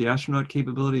capability, the astronaut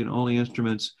capability, and all the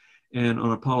instruments. And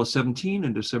on Apollo 17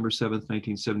 on December 7th,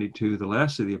 1972, the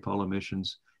last of the Apollo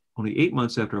missions, only 8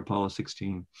 months after Apollo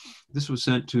 16, this was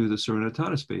sent to the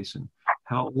Serenitatis Basin.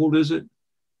 How old is it?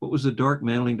 What was the dark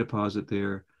mantling deposit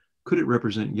there? Could it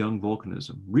represent young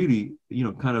volcanism? Really, you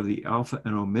know, kind of the alpha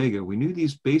and omega. We knew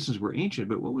these basins were ancient,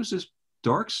 but what was this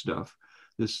dark stuff,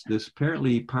 this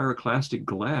apparently pyroclastic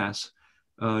glass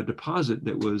deposit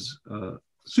that was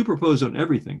superposed on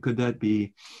everything? Could that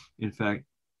be, in fact,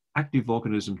 active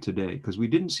volcanism today? Because we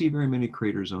didn't see very many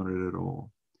craters on it at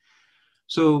all.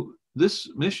 So this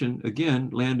mission, again,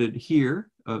 landed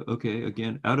here, okay,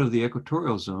 again, out of the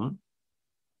equatorial zone.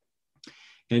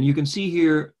 And you can see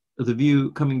here the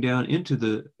view coming down into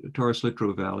the Taurus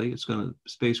Littrow Valley. It's going to,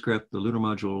 spacecraft, the lunar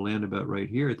module will land about right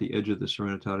here at the edge of the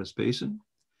Serenitatis Basin.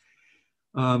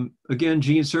 Again,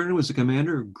 Gene Cernan was the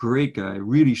commander, great guy,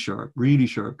 really sharp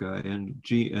guy. And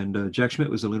Jack Schmidt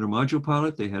was the lunar module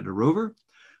pilot. They had a rover.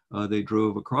 They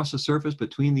drove across the surface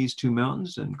between these two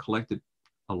mountains and collected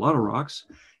a lot of rocks.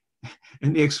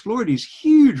 And they explored these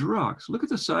huge rocks. Look at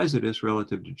the size of this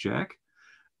relative to Jack.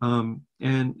 And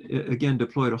again,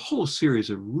 deployed a whole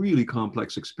series of really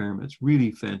complex experiments,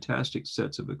 really fantastic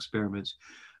sets of experiments,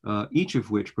 each of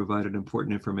which provided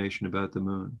important information about the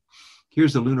moon.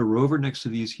 Here's the lunar rover next to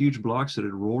these huge blocks that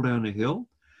had rolled down a hill.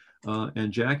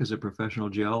 And Jack, as a professional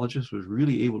geologist, was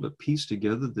really able to piece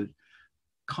together the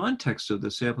context of the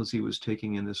samples he was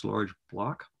taking in this large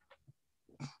block.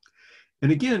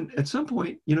 And again, at some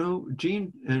point, you know,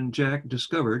 Gene and Jack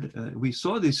discovered, we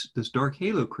saw this dark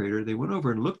halo crater. They went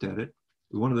over and looked at it,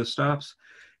 one of the stops,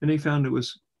 and they found it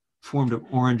was formed of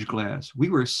orange glass. We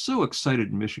were so excited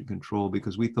in mission control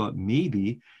because we thought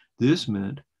maybe this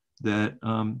meant that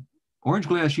orange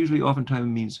glass usually oftentimes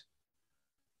means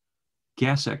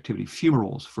gas activity,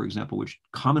 fumaroles, for example, which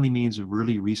commonly means a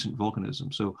really recent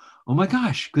volcanism. So, oh my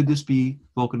gosh, could this be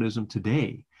volcanism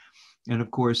today? And of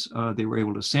course, they were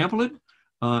able to sample it,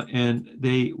 and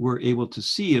they were able to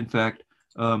see, in fact,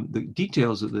 the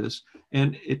details of this.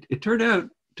 And it turned out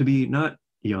to be not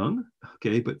young,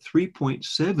 okay, but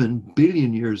 3.7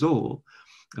 billion years old.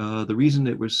 The reason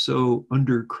it was so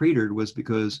under cratered was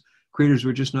because craters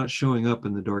were just not showing up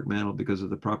in the dark mantle because of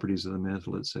the properties of the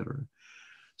mantle, et cetera.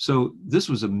 So this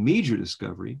was a major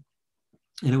discovery,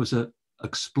 and it was an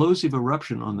explosive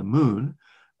eruption on the moon,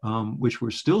 which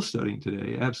we're still studying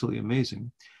today. Absolutely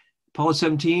amazing. Apollo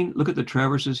 17, look at the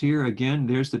traverses here. Again,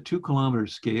 there's the 2 kilometer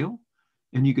scale.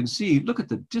 And you can see, look at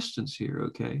the distance here,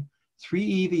 okay?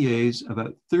 3 EVAs,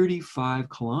 about 35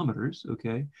 kilometers,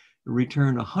 okay?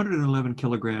 Returned 111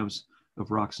 kilograms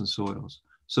of rocks and soils.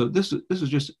 So this is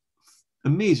just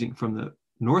amazing, from the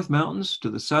North Mountains to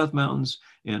the South Mountains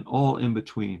and all in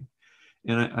between.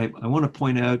 And I want to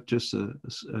point out just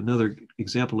another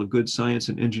example of good science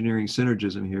and engineering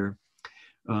synergism here.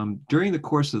 During the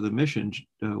course of the mission,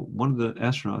 one of the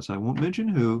astronauts, I won't mention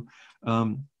who,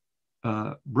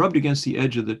 rubbed against the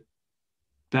edge of the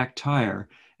back tire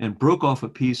and broke off a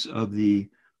piece of the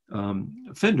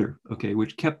fender, okay,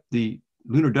 which kept the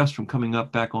lunar dust from coming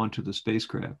up back onto the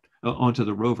spacecraft, onto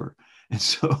the rover. And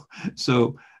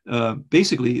so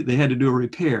basically they had to do a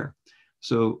repair.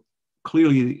 So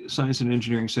clearly science and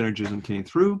engineering synergism came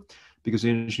through, because the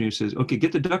engineer says, okay,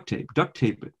 get the duct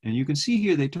tape it. And you can see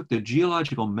here, they took the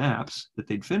geological maps that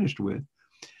they'd finished with,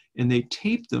 and they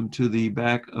taped them to the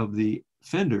back of the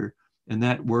fender. And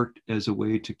that worked as a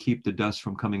way to keep the dust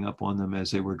from coming up on them as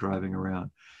they were driving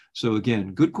around. So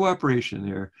again, good cooperation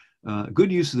there,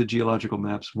 good use of the geological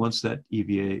maps once that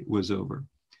EVA was over.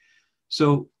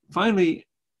 So finally,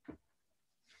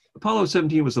 Apollo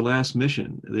 17 was the last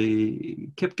mission. They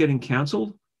kept getting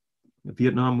canceled. The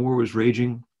Vietnam War was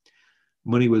raging.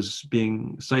 Money was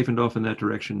being siphoned off in that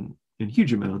direction in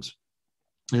huge amounts.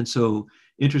 And so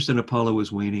interest in Apollo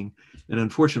was waning. And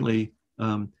unfortunately,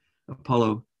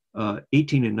 Apollo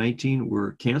 18 and 19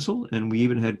 were canceled, and we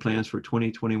even had plans for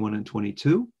 20, 21, and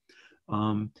 22.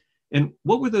 And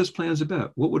what were those plans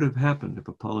about? What would have happened if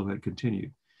Apollo had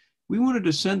continued? we wanted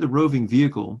to send the roving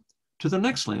vehicle to the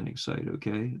next landing site,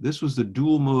 okay? This was the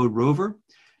dual mode rover.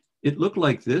 It looked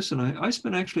like this, and I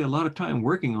spent actually a lot of time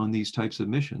working on these types of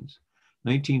missions,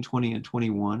 19, 20, and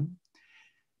 21.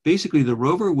 Basically, the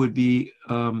rover would be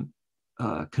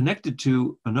connected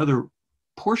to another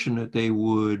portion that they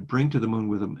would bring to the moon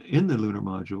with them in the lunar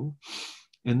module.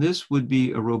 And this would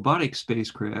be a robotic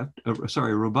spacecraft, a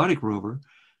robotic rover.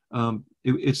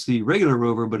 It's the regular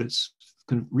rover, but it's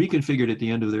reconfigured at the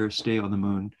end of their stay on the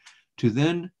moon to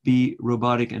then be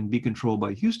robotic and be controlled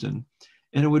by Houston.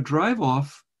 And it would drive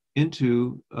off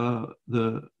into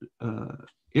the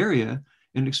area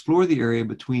and explore the area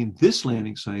between this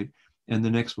landing site and the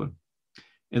next one.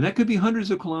 And that could be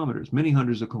hundreds of kilometers, many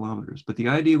hundreds of kilometers. But the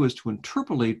idea was to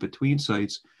interpolate between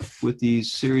sites with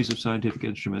these series of scientific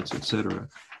instruments, et cetera.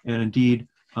 And indeed,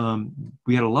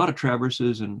 we had a lot of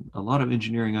traverses and a lot of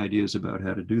engineering ideas about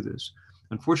how to do this.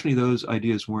 Unfortunately, those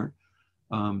ideas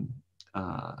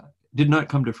did not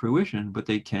come to fruition, but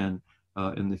they can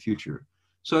in the future.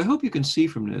 So I hope you can see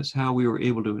from this how we were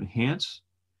able to enhance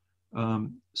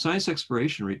science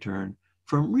exploration return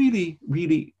from really,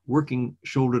 really working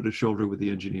shoulder to shoulder with the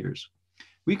engineers.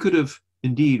 We could have,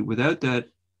 indeed, without that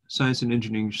science and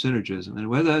engineering synergism, and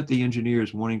without the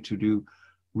engineers wanting to do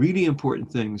really important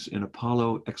things in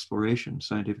Apollo exploration,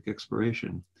 scientific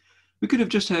exploration, we could have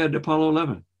just had Apollo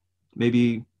 11,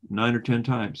 maybe 9 or 10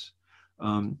 times.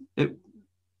 It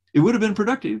would have been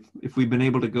productive if we'd been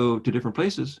able to go to different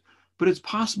places, but it's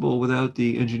possible without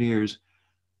the engineers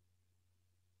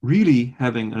really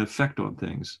having an effect on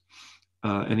things.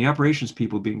 And the operations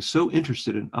people being so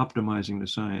interested in optimizing the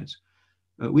science,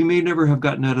 we may never have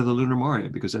gotten out of the lunar mare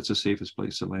because that's the safest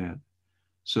place to land.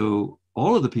 So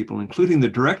all of the people, including the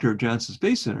director of Johnson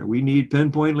Space Center, we need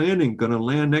pinpoint landing, going to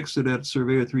land next to that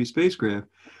Surveyor 3 spacecraft.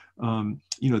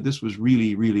 This was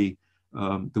really, really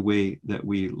the way that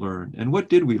we learned. And what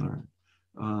did we learn?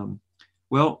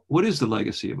 Well, what is the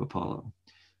legacy of Apollo?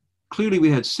 Clearly,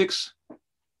 we had 6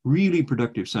 really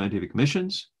productive scientific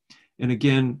missions. And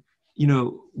again,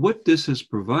 what this has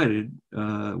provided,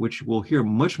 which we'll hear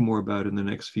much more about in the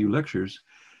next few lectures,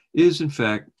 is in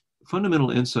fact fundamental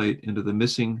insight into the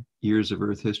missing years of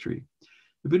Earth history.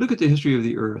 If we look at the history of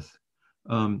the Earth,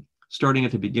 starting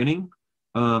at the beginning,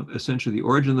 essentially the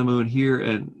origin of the moon here,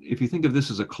 and if you think of this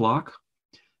as a clock,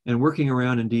 and working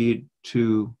around indeed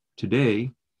to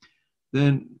today,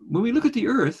 then when we look at the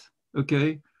Earth,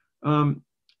 okay,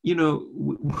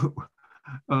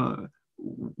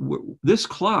 this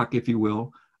clock, if you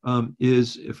will,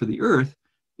 is for the Earth,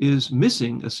 is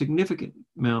missing a significant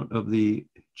amount of the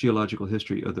geological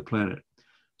history of the planet.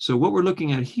 So what we're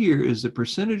looking at here is the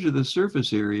percentage of the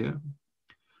surface area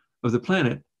of the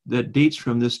planet that dates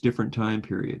from this different time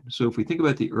period. So if we think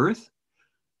about the Earth,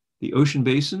 the ocean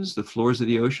basins, the floors of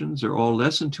the oceans are all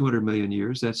less than 200 million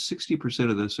years. That's 60%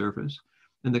 of the surface.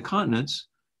 And the continents,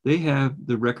 they have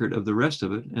the record of the rest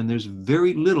of it, and there's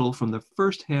very little from the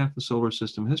first half of solar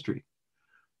system history.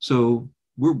 So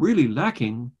we're really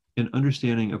lacking an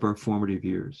understanding of our formative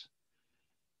years.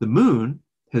 The moon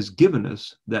has given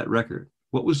us that record.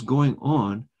 What was going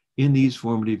on in these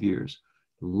formative years?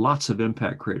 Lots of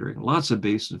impact cratering, lots of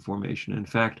basin formation. In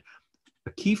fact,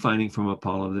 a key finding from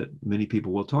Apollo that many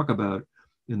people will talk about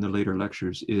in the later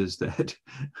lectures is that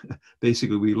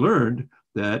basically we learned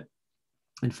that,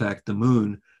 in fact, the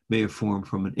moon may have formed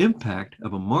from an impact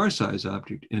of a Mars-sized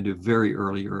object into very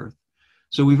early Earth.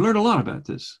 So we've learned a lot about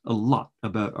this, a lot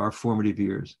about our formative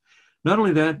years. Not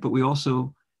only that, but we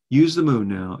also use the moon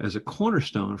now as a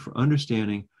cornerstone for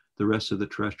understanding the rest of the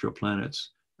terrestrial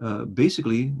planets.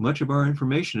 Basically, much of our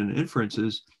information and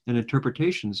inferences and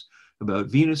interpretations about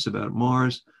Venus, about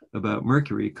Mars, about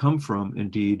Mercury come from,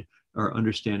 indeed, our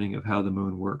understanding of how the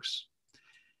moon works.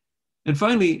 And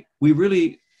finally, we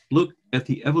really look at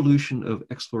the evolution of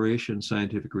exploration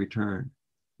scientific return.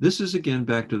 This is again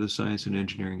back to the science and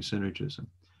engineering synergism.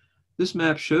 This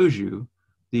map shows you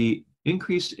the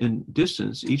increase in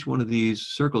distance. Each one of these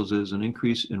circles is an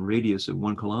increase in radius of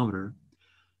 1 kilometer.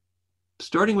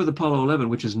 Starting with Apollo 11,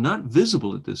 which is not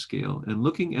visible at this scale, and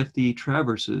looking at the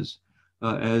traverses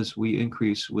as we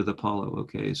increase with Apollo,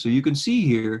 okay? So you can see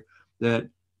here that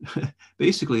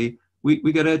basically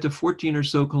we got out to 14 or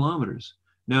so kilometers.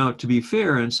 Now, to be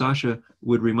fair, and Sasha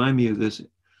would remind me of this,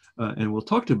 and we'll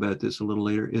talk about this a little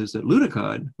later, is that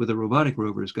Lunar with the robotic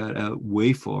rovers got out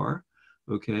way far,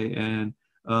 okay? And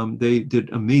they did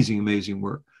amazing, amazing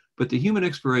work. But the human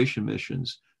exploration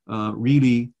missions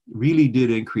really did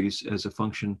increase as a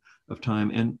function of time.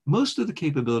 And most of the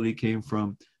capability came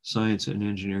from science and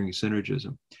engineering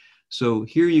synergism. So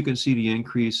here you can see the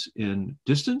increase in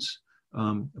distance,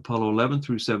 Apollo 11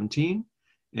 through 17.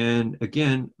 And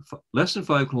again, less than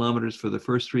 5 kilometers for the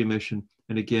first 3 missions,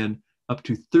 and again, up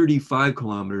to 35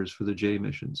 kilometers for the J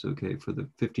missions, okay, for the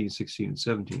 15, 16, and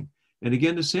 17. And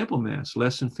again, the sample mass,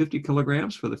 less than 50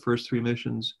 kilograms for the first 3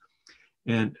 missions,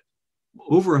 and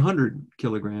over 100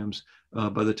 kilograms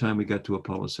by the time we got to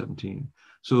Apollo 17.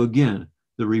 So again,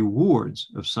 the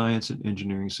rewards of science and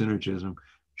engineering synergism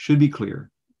should be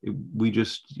clear. We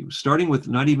just, starting with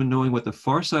not even knowing what the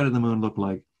far side of the moon looked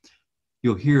like,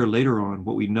 you'll hear later on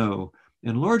what we know,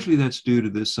 and largely that's due to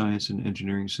this science and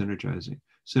engineering synergism,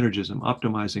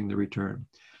 optimizing the return.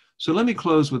 So let me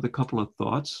close with a couple of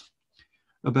thoughts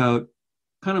about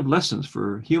kind of lessons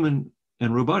for human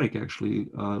and robotic, actually,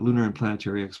 lunar and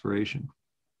planetary exploration.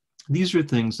 These are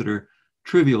things that are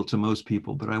trivial to most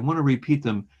people, but I want to repeat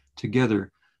them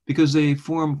together because they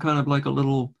form kind of like a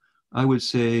little, I would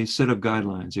say, set of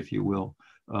guidelines, if you will,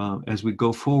 as we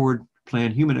go forward,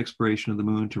 plan human exploration of the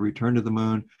moon, to return to the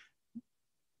moon.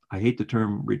 I hate the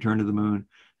term return to the moon,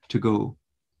 to go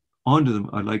onto them.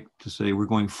 I'd like to say we're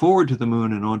going forward to the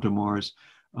moon and onto Mars,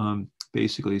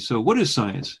 basically. So what is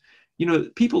science? You know,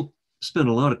 people spend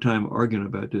a lot of time arguing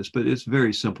about this, but it's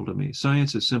very simple to me.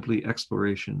 Science is simply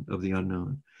exploration of the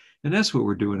unknown. And that's what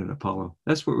we're doing in Apollo.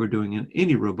 That's what we're doing in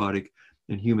any robotic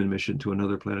and human mission to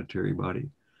another planetary body.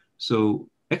 So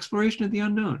exploration of the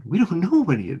unknown. We don't know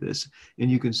any of this. And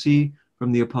you can see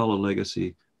from the Apollo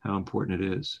legacy how important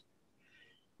it is.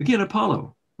 Again,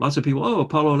 Apollo. Lots of people, oh,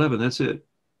 Apollo 11, that's it.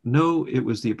 No, it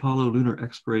was the Apollo Lunar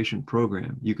Exploration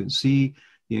Program. You can see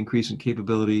the increase in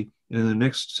capability. And in the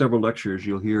next several lectures,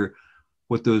 you'll hear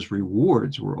what those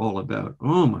rewards were all about.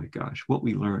 Oh my gosh, what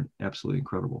we learned, absolutely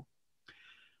incredible.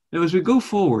 Now, as we go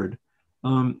forward,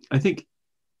 I think,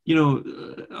 you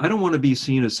know, I don't want to be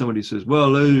seen as somebody who says,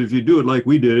 well, if you do it like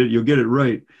we did it, you'll get it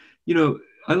right. You know,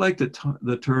 I like the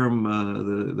term,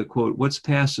 the quote, what's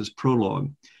past is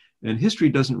prologue. And history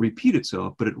doesn't repeat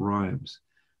itself, but it rhymes.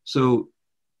 So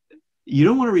you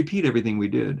don't want to repeat everything we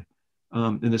did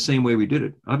in the same way we did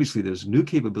it. Obviously, there's new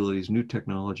capabilities, new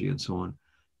technology, and so on,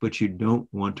 but you don't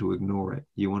want to ignore it.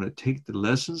 You want to take the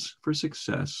lessons for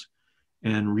success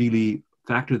and really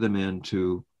factor them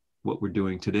into what we're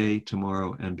doing today,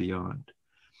 tomorrow, and beyond.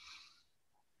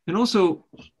 And also,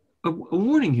 a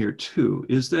warning here too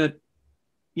is that,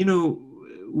 you know,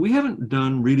 we haven't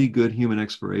done really good human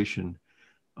exploration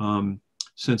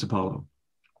since Apollo.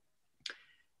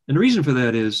 And the reason for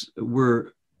that is we're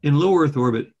in low Earth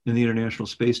orbit in the International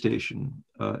Space Station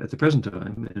at the present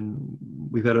time, and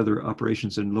we've had other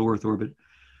operations in low Earth orbit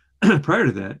prior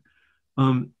to that.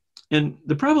 And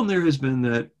the problem there has been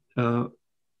that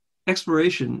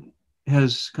exploration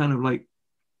has kind of like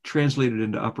translated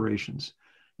into operations.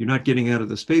 You're not getting out of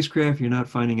the spacecraft, you're not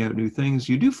finding out new things.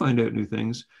 You do find out new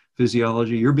things,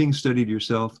 physiology, you're being studied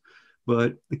yourself.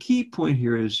 But the key point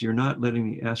here is you're not letting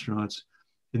the astronauts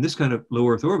in this kind of low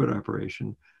Earth orbit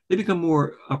operation, they become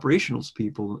more operationals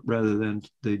people rather than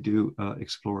they do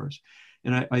explorers.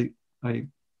 And I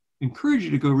encourage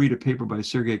you to go read a paper by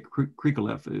Sergei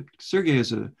Krikalev. Sergei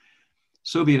is a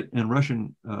Soviet and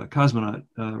Russian cosmonaut,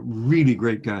 really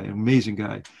great guy, amazing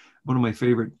guy, one of my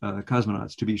favorite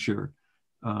cosmonauts, to be sure.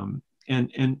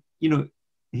 And you know,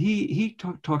 he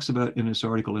talks about in this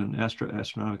article in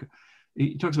Astronautica,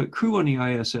 he talks about crew on the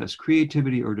ISS,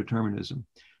 creativity or determinism.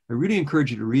 I really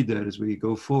encourage you to read that as we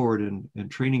go forward in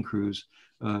training crews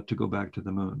to go back to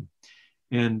the moon.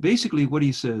 And basically what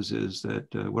he says is that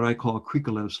what I call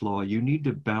Krikalev's law, you need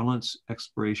to balance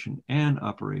exploration and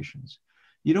operations.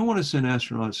 You don't want to send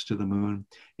astronauts to the moon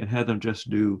and have them just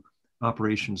do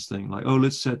operations thing like, oh,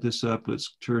 let's set this up,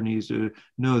 let's turn these.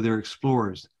 No, they're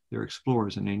explorers. They're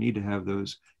explorers and they need to have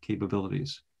those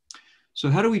capabilities. So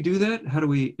how do we do that? How do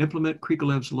we implement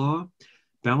Krikalev's law?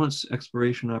 Balance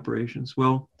exploration operations?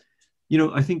 Well, you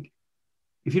know, I think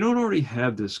if you don't already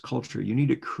have this culture, you need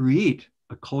to create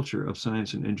a culture of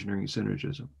science and engineering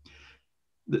synergism.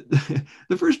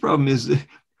 The first problem is that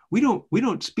we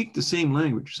don't speak the same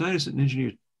language. Scientists and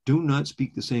engineers do not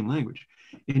speak the same language.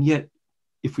 And yet,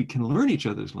 if we can learn each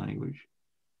other's language,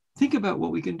 think about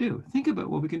what we can do. Think about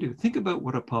what we can do. Think about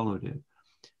what Apollo did.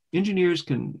 Engineers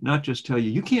can not just tell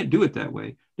you, you can't do it that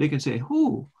way. They can say,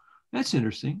 oh, that's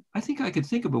interesting. I think I could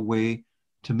think of a way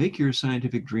to make your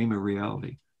scientific dream a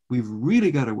reality. We've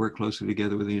really got to work closely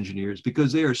together with the engineers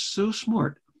because they are so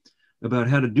smart about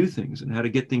how to do things and how to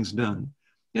get things done.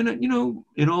 And, you know,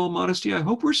 in all modesty, I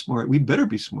hope we're smart. We better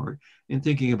be smart in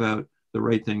thinking about the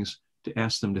right things to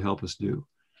ask them to help us do.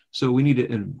 So we need to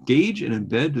engage and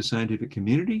embed the scientific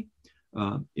community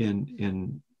with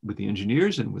the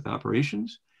engineers and with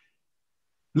operations.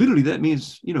 Literally, that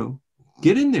means, you know,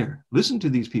 get in there, listen to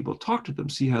these people, talk to them,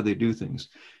 see how they do things.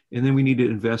 And then we need to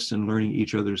invest in learning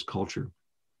each other's culture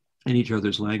and each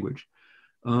other's language.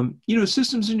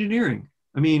 Systems engineering.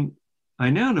 I mean, I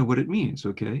now know what it means,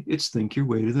 okay? It's think your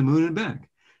way to the moon and back.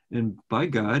 And by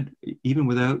God, even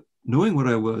without knowing what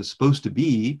I was supposed to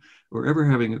be or ever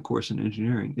having a course in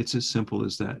engineering, it's as simple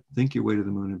as that. Think your way to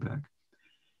the moon and back.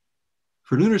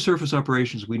 For lunar surface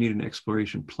operations, we need an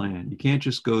exploration plan. You can't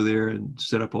just go there and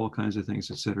set up all kinds of things,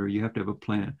 et cetera. You have to have a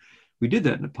plan. We did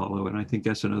that in Apollo, and I think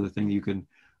that's another thing you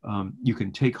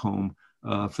can take home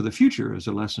for the future as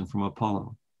a lesson from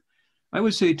Apollo. I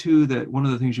would say too that one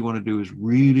of the things you want to do is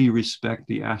really respect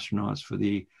the astronauts for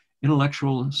the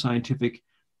intellectual, scientific,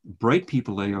 bright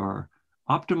people they are,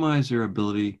 optimize their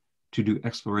ability to do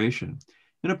exploration.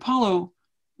 In Apollo,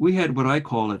 we had what I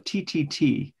call a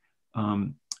TTT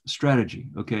strategy,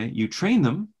 okay? You train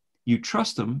them, you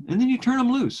trust them, and then you turn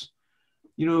them loose.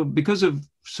 Because of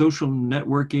social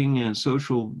networking and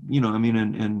social, the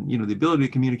ability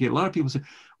to communicate, a lot of people say,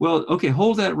 well, okay,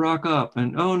 hold that rock up.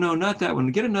 And, oh, no, not that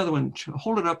one. Get another one.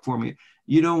 Hold it up for me.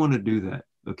 You don't want to do that,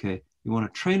 okay? You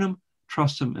want to train them,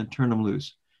 trust them, and turn them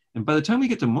loose. And by the time we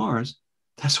get to Mars,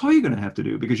 that's all you're going to have to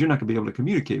do, because you're not going to be able to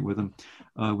communicate with them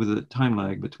with a time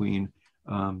lag between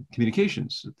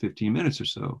communications, 15 minutes or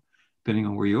so, depending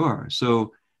on where you are.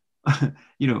 So,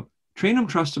 train them,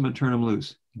 trust them, and turn them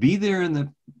loose. Be there in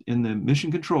the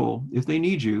mission control if they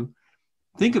need you.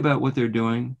 Think about what they're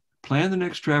doing. Plan the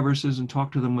next traverses and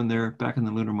talk to them when they're back in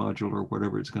the lunar module or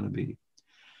whatever it's going to be.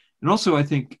 And also, I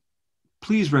think,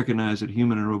 please recognize that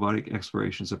human and robotic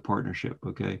exploration is a partnership,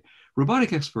 okay?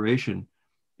 Robotic exploration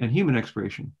and human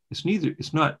exploration,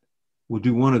 it's not, we'll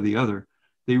do one or the other.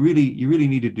 You really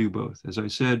need to do both. As I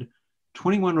said,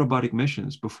 21 robotic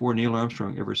missions before Neil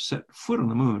Armstrong ever set foot on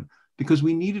the moon, because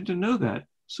we needed to know that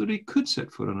so they could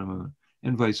set foot on the moon,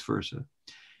 and vice versa.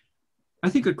 I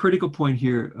think a critical point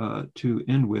here to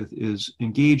end with is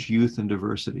engage youth and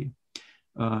diversity.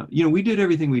 We did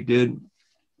everything we did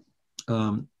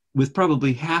with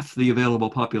probably half the available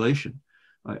population.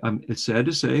 It's sad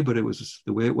to say, but it was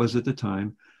the way it was at the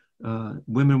time.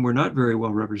 Women were not very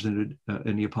well represented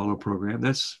in the Apollo program.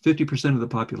 That's 50% of the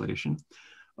population.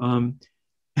 And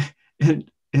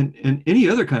any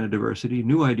other kind of diversity,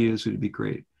 new ideas would be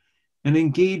great. And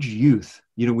engage youth.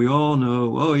 We all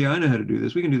know, oh yeah, I know how to do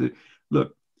this. We can do that.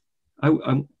 Look,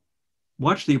 I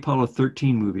watched the Apollo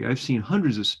 13 movie. I've seen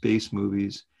hundreds of space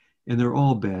movies, and they're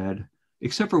all bad,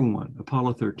 except for one,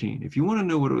 Apollo 13. If you want to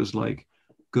know what it was like,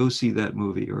 go see that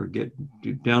movie or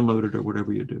download it or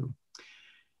whatever you do.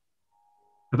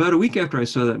 About a week after I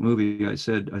saw that movie, I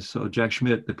saw Jack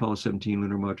Schmitt, the Apollo 17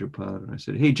 lunar module pilot, and I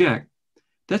said, hey, Jack,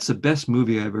 that's the best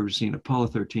movie I've ever seen, Apollo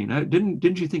 13.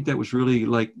 Didn't you think that was really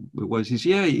like it was? He said,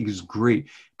 yeah, it was great,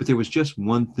 but there was just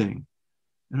one thing.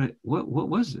 And what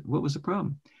was it? What was the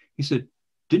problem? He said,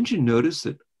 didn't you notice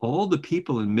that all the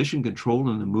people in mission control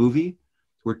in the movie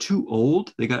were too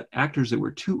old? They got actors that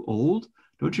were too old.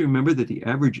 Don't you remember that the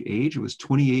average age was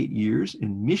 28 years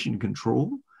in mission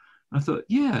control? I thought,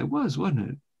 yeah, it was,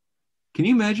 wasn't it? Can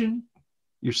you imagine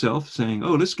yourself saying,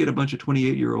 oh, let's get a bunch of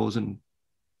 28-year-olds and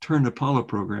turn the Apollo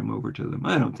program over to them?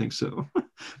 I don't think so.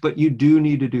 But you do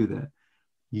need to do that.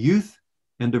 Youth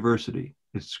and diversity,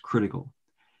 it's critical.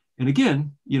 And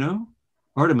again,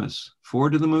 Artemis,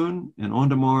 forward to the moon and on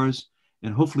to Mars,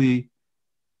 and hopefully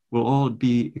we'll all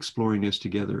be exploring this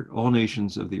together, all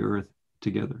nations of the earth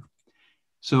together.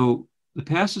 So the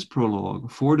past is prologue,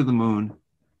 forward to the moon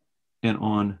and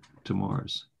on to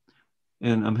Mars.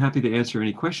 And I'm happy to answer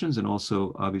any questions, and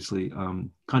also obviously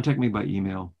contact me by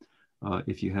email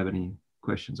if you have any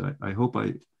questions. I hope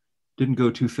I didn't go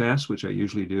too fast, which I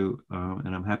usually do,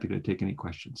 and I'm happy to take any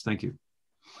questions. Thank you.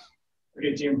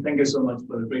 Okay, Jim, thank you so much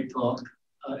for the great talk.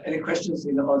 Any questions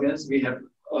in the audience? We have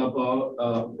about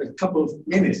a couple of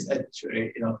minutes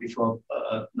actually, before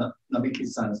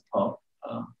Namiki-san's talk.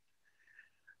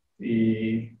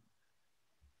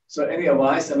 So any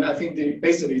advice? I mean, I think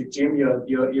basically, Jim,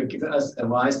 you're giving us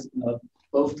advice,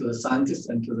 both to the scientists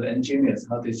and to the engineers,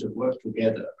 how they should work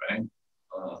together, right?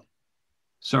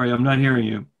 Sorry, I'm not hearing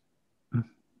you.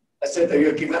 I said that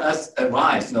you're giving us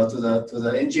advice, to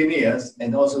the engineers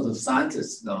and also the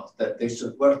scientists, that they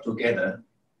should work together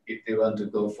if they want to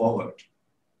go forward.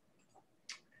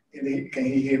 Can you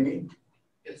hear me?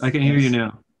 Yes. I can hear you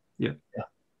now. Yeah.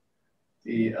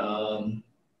 Yeah.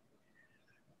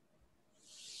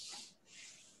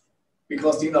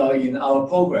 Because in our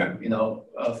program,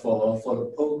 for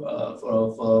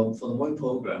the moon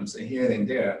programs here and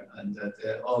there, and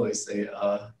there always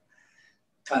a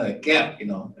kind of gap,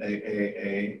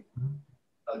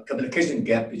 communication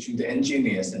gap between the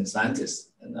engineers and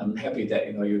scientists. And I'm happy that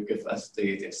you give us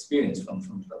the experience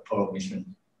from the Prof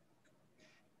mission.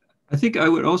 I think I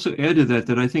would also add to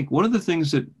that I think one of the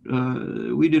things that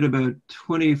we did about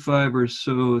 25 or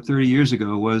so, 30 years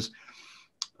ago was,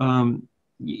 when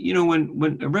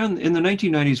around in the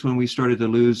 1990s, when we started to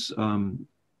lose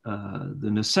the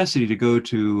necessity to go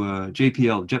to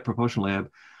JPL, Jet Propulsion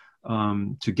Lab,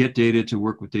 to get data, to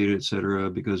work with data, et cetera,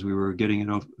 because we were getting it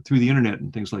off through the internet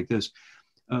and things like this.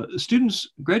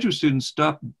 Graduate students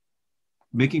stopped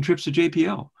making trips to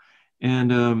JPL.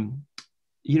 And,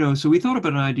 so we thought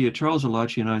about an idea. Charles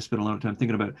Alachi and I spent a lot of time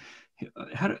thinking about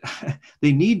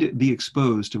they need to be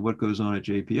exposed to what goes on at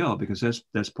JPL, because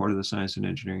that's part of the science and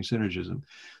engineering synergism.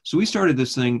 So we started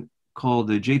this thing called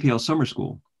the JPL Summer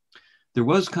School. There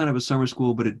was kind of a summer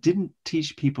school, but it didn't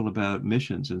teach people about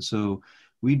missions. And so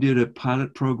we did a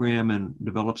pilot program and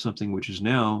developed something which is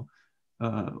now,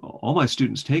 all my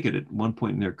students take it at one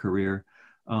point in their career.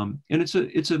 And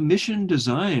it's a mission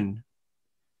design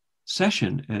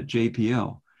session at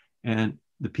JPL. And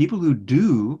the people who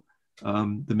do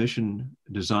the mission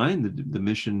design, the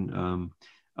mission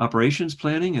operations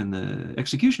planning, and the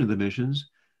execution of the missions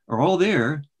are all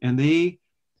there, and they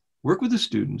work with the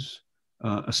students,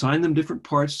 assign them different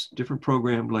parts, different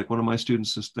program. Like one of my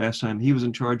students this last time, he was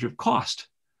in charge of cost.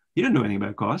 He didn't know anything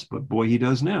about cost, but boy, he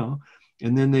does now.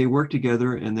 And then they work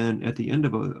together, and then at the end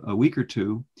of a week or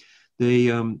two,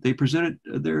 they presented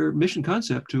their mission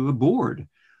concept to a board.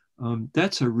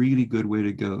 That's a really good way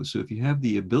to go. So if you have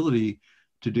the ability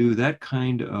to do that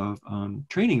kind of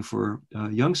training for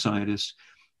young scientists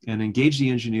and engage the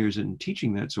engineers in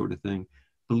teaching that sort of thing,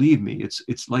 believe me,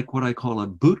 it's like what I call a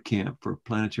boot camp for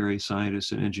planetary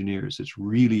scientists and engineers. It's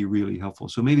really, really helpful.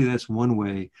 So maybe that's one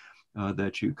way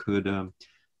that you could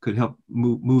help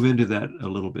move into that a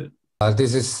little bit.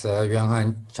 This is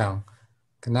Yuanhan Chang.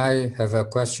 Can I have a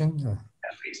question?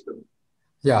 Please do.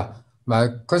 Yeah, my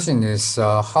question is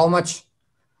how much,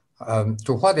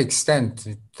 to what extent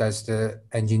does the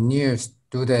engineers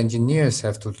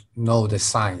have to know the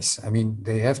science? I mean,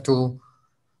 they have to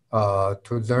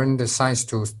learn the science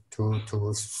to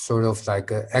sort of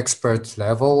like an expert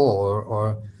level,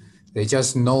 or they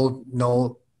just know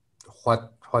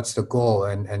what's the goal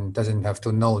and doesn't have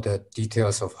to know the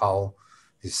details of how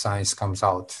the science comes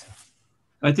out?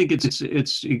 I think it's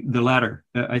the latter.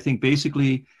 I think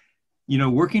basically,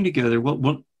 working together.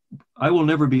 Well, I will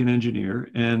never be an engineer,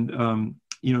 and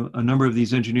a number of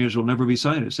these engineers will never be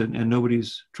scientists, and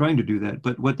nobody's trying to do that.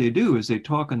 But what they do is they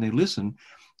talk and they listen,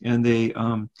 and they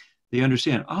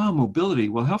understand. Mobility.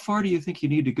 Well, how far do you think you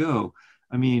need to go?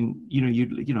 I mean,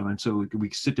 and so we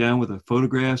sit down with the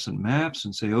photographs and maps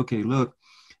and say, okay, look,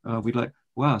 we'd like,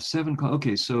 wow, 7.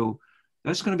 Okay, so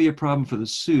that's going to be a problem for the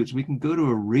suits. We can go to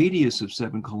a radius of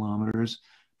 7 kilometers,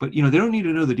 but they don't need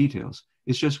to know the details.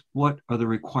 It's just what are the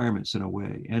requirements in a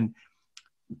way. And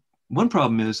one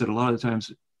problem is that a lot of the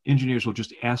times engineers will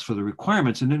just ask for the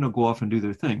requirements and then they'll go off and do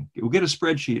their thing. We'll get a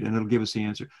spreadsheet and it'll give us the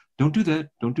answer. Don't do that.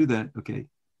 Don't do that. Okay,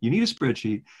 you need a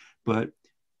spreadsheet, but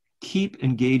keep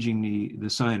engaging the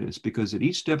scientists, because at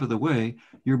each step of the way,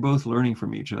 you're both learning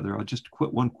from each other. I'll just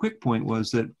quit. One quick point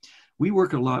was that we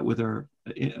work a lot with our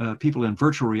people in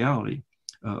virtual reality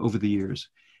over the years,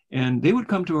 and they would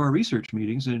come to our research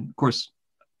meetings. And of course,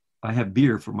 I have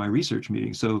beer for my research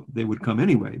meetings, so they would come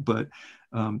anyway. But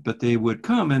they would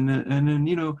come, and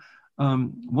then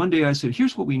one day I said,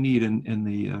 "Here's what we need in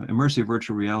the immersive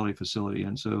virtual reality facility."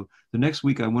 And so the next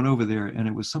week I went over there, and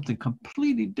it was something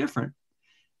completely different.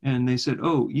 And they said,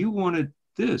 "Oh, you wanted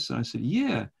this?" And I said,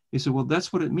 "Yeah." They said, "Well,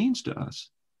 that's what it means to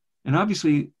us." And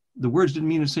obviously, the words didn't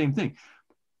mean the same thing.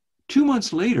 2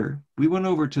 months later, we went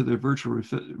over to the virtual,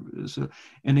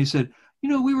 and they said,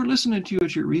 "We were listening to you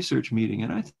at your research meeting,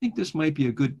 and I think this might be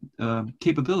a good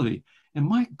capability." And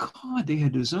my God, they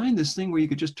had designed this thing where you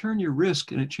could just turn your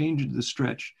wrist and it changed the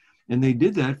stretch. And they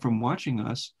did that from watching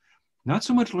us, not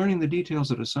so much learning the details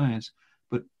of the science,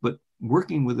 but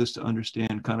working with us to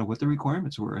understand kind of what the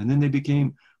requirements were. And then they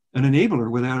became an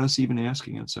enabler without us even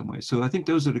asking in some way. So I think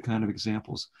those are the kind of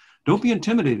examples. Don't be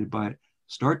intimidated by it.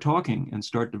 Start talking and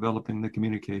start developing the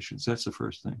communications. That's the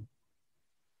first thing.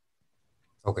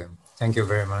 Okay, thank you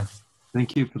very much.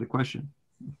 Thank you for the question.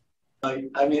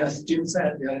 I mean, as Jim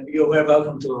said, you're very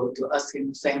welcome to ask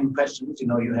him same questions.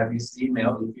 You have his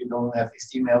email. If you don't have his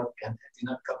email, you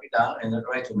can copy down and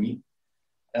write to me.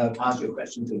 Ask your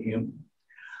question to him.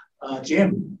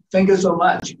 Jim, thank you so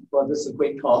much for this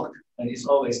great talk. And it's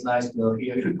always nice to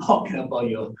hear you talking about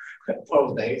your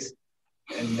Prof days.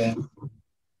 And then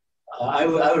I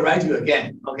will write you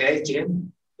again. Okay,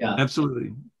 Jim? Yeah.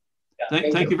 Absolutely.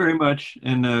 Thank you very much.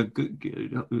 And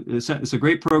it's a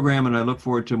great program, and I look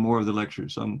forward to more of the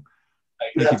lectures. Thank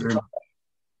you very much.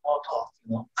 More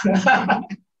talk,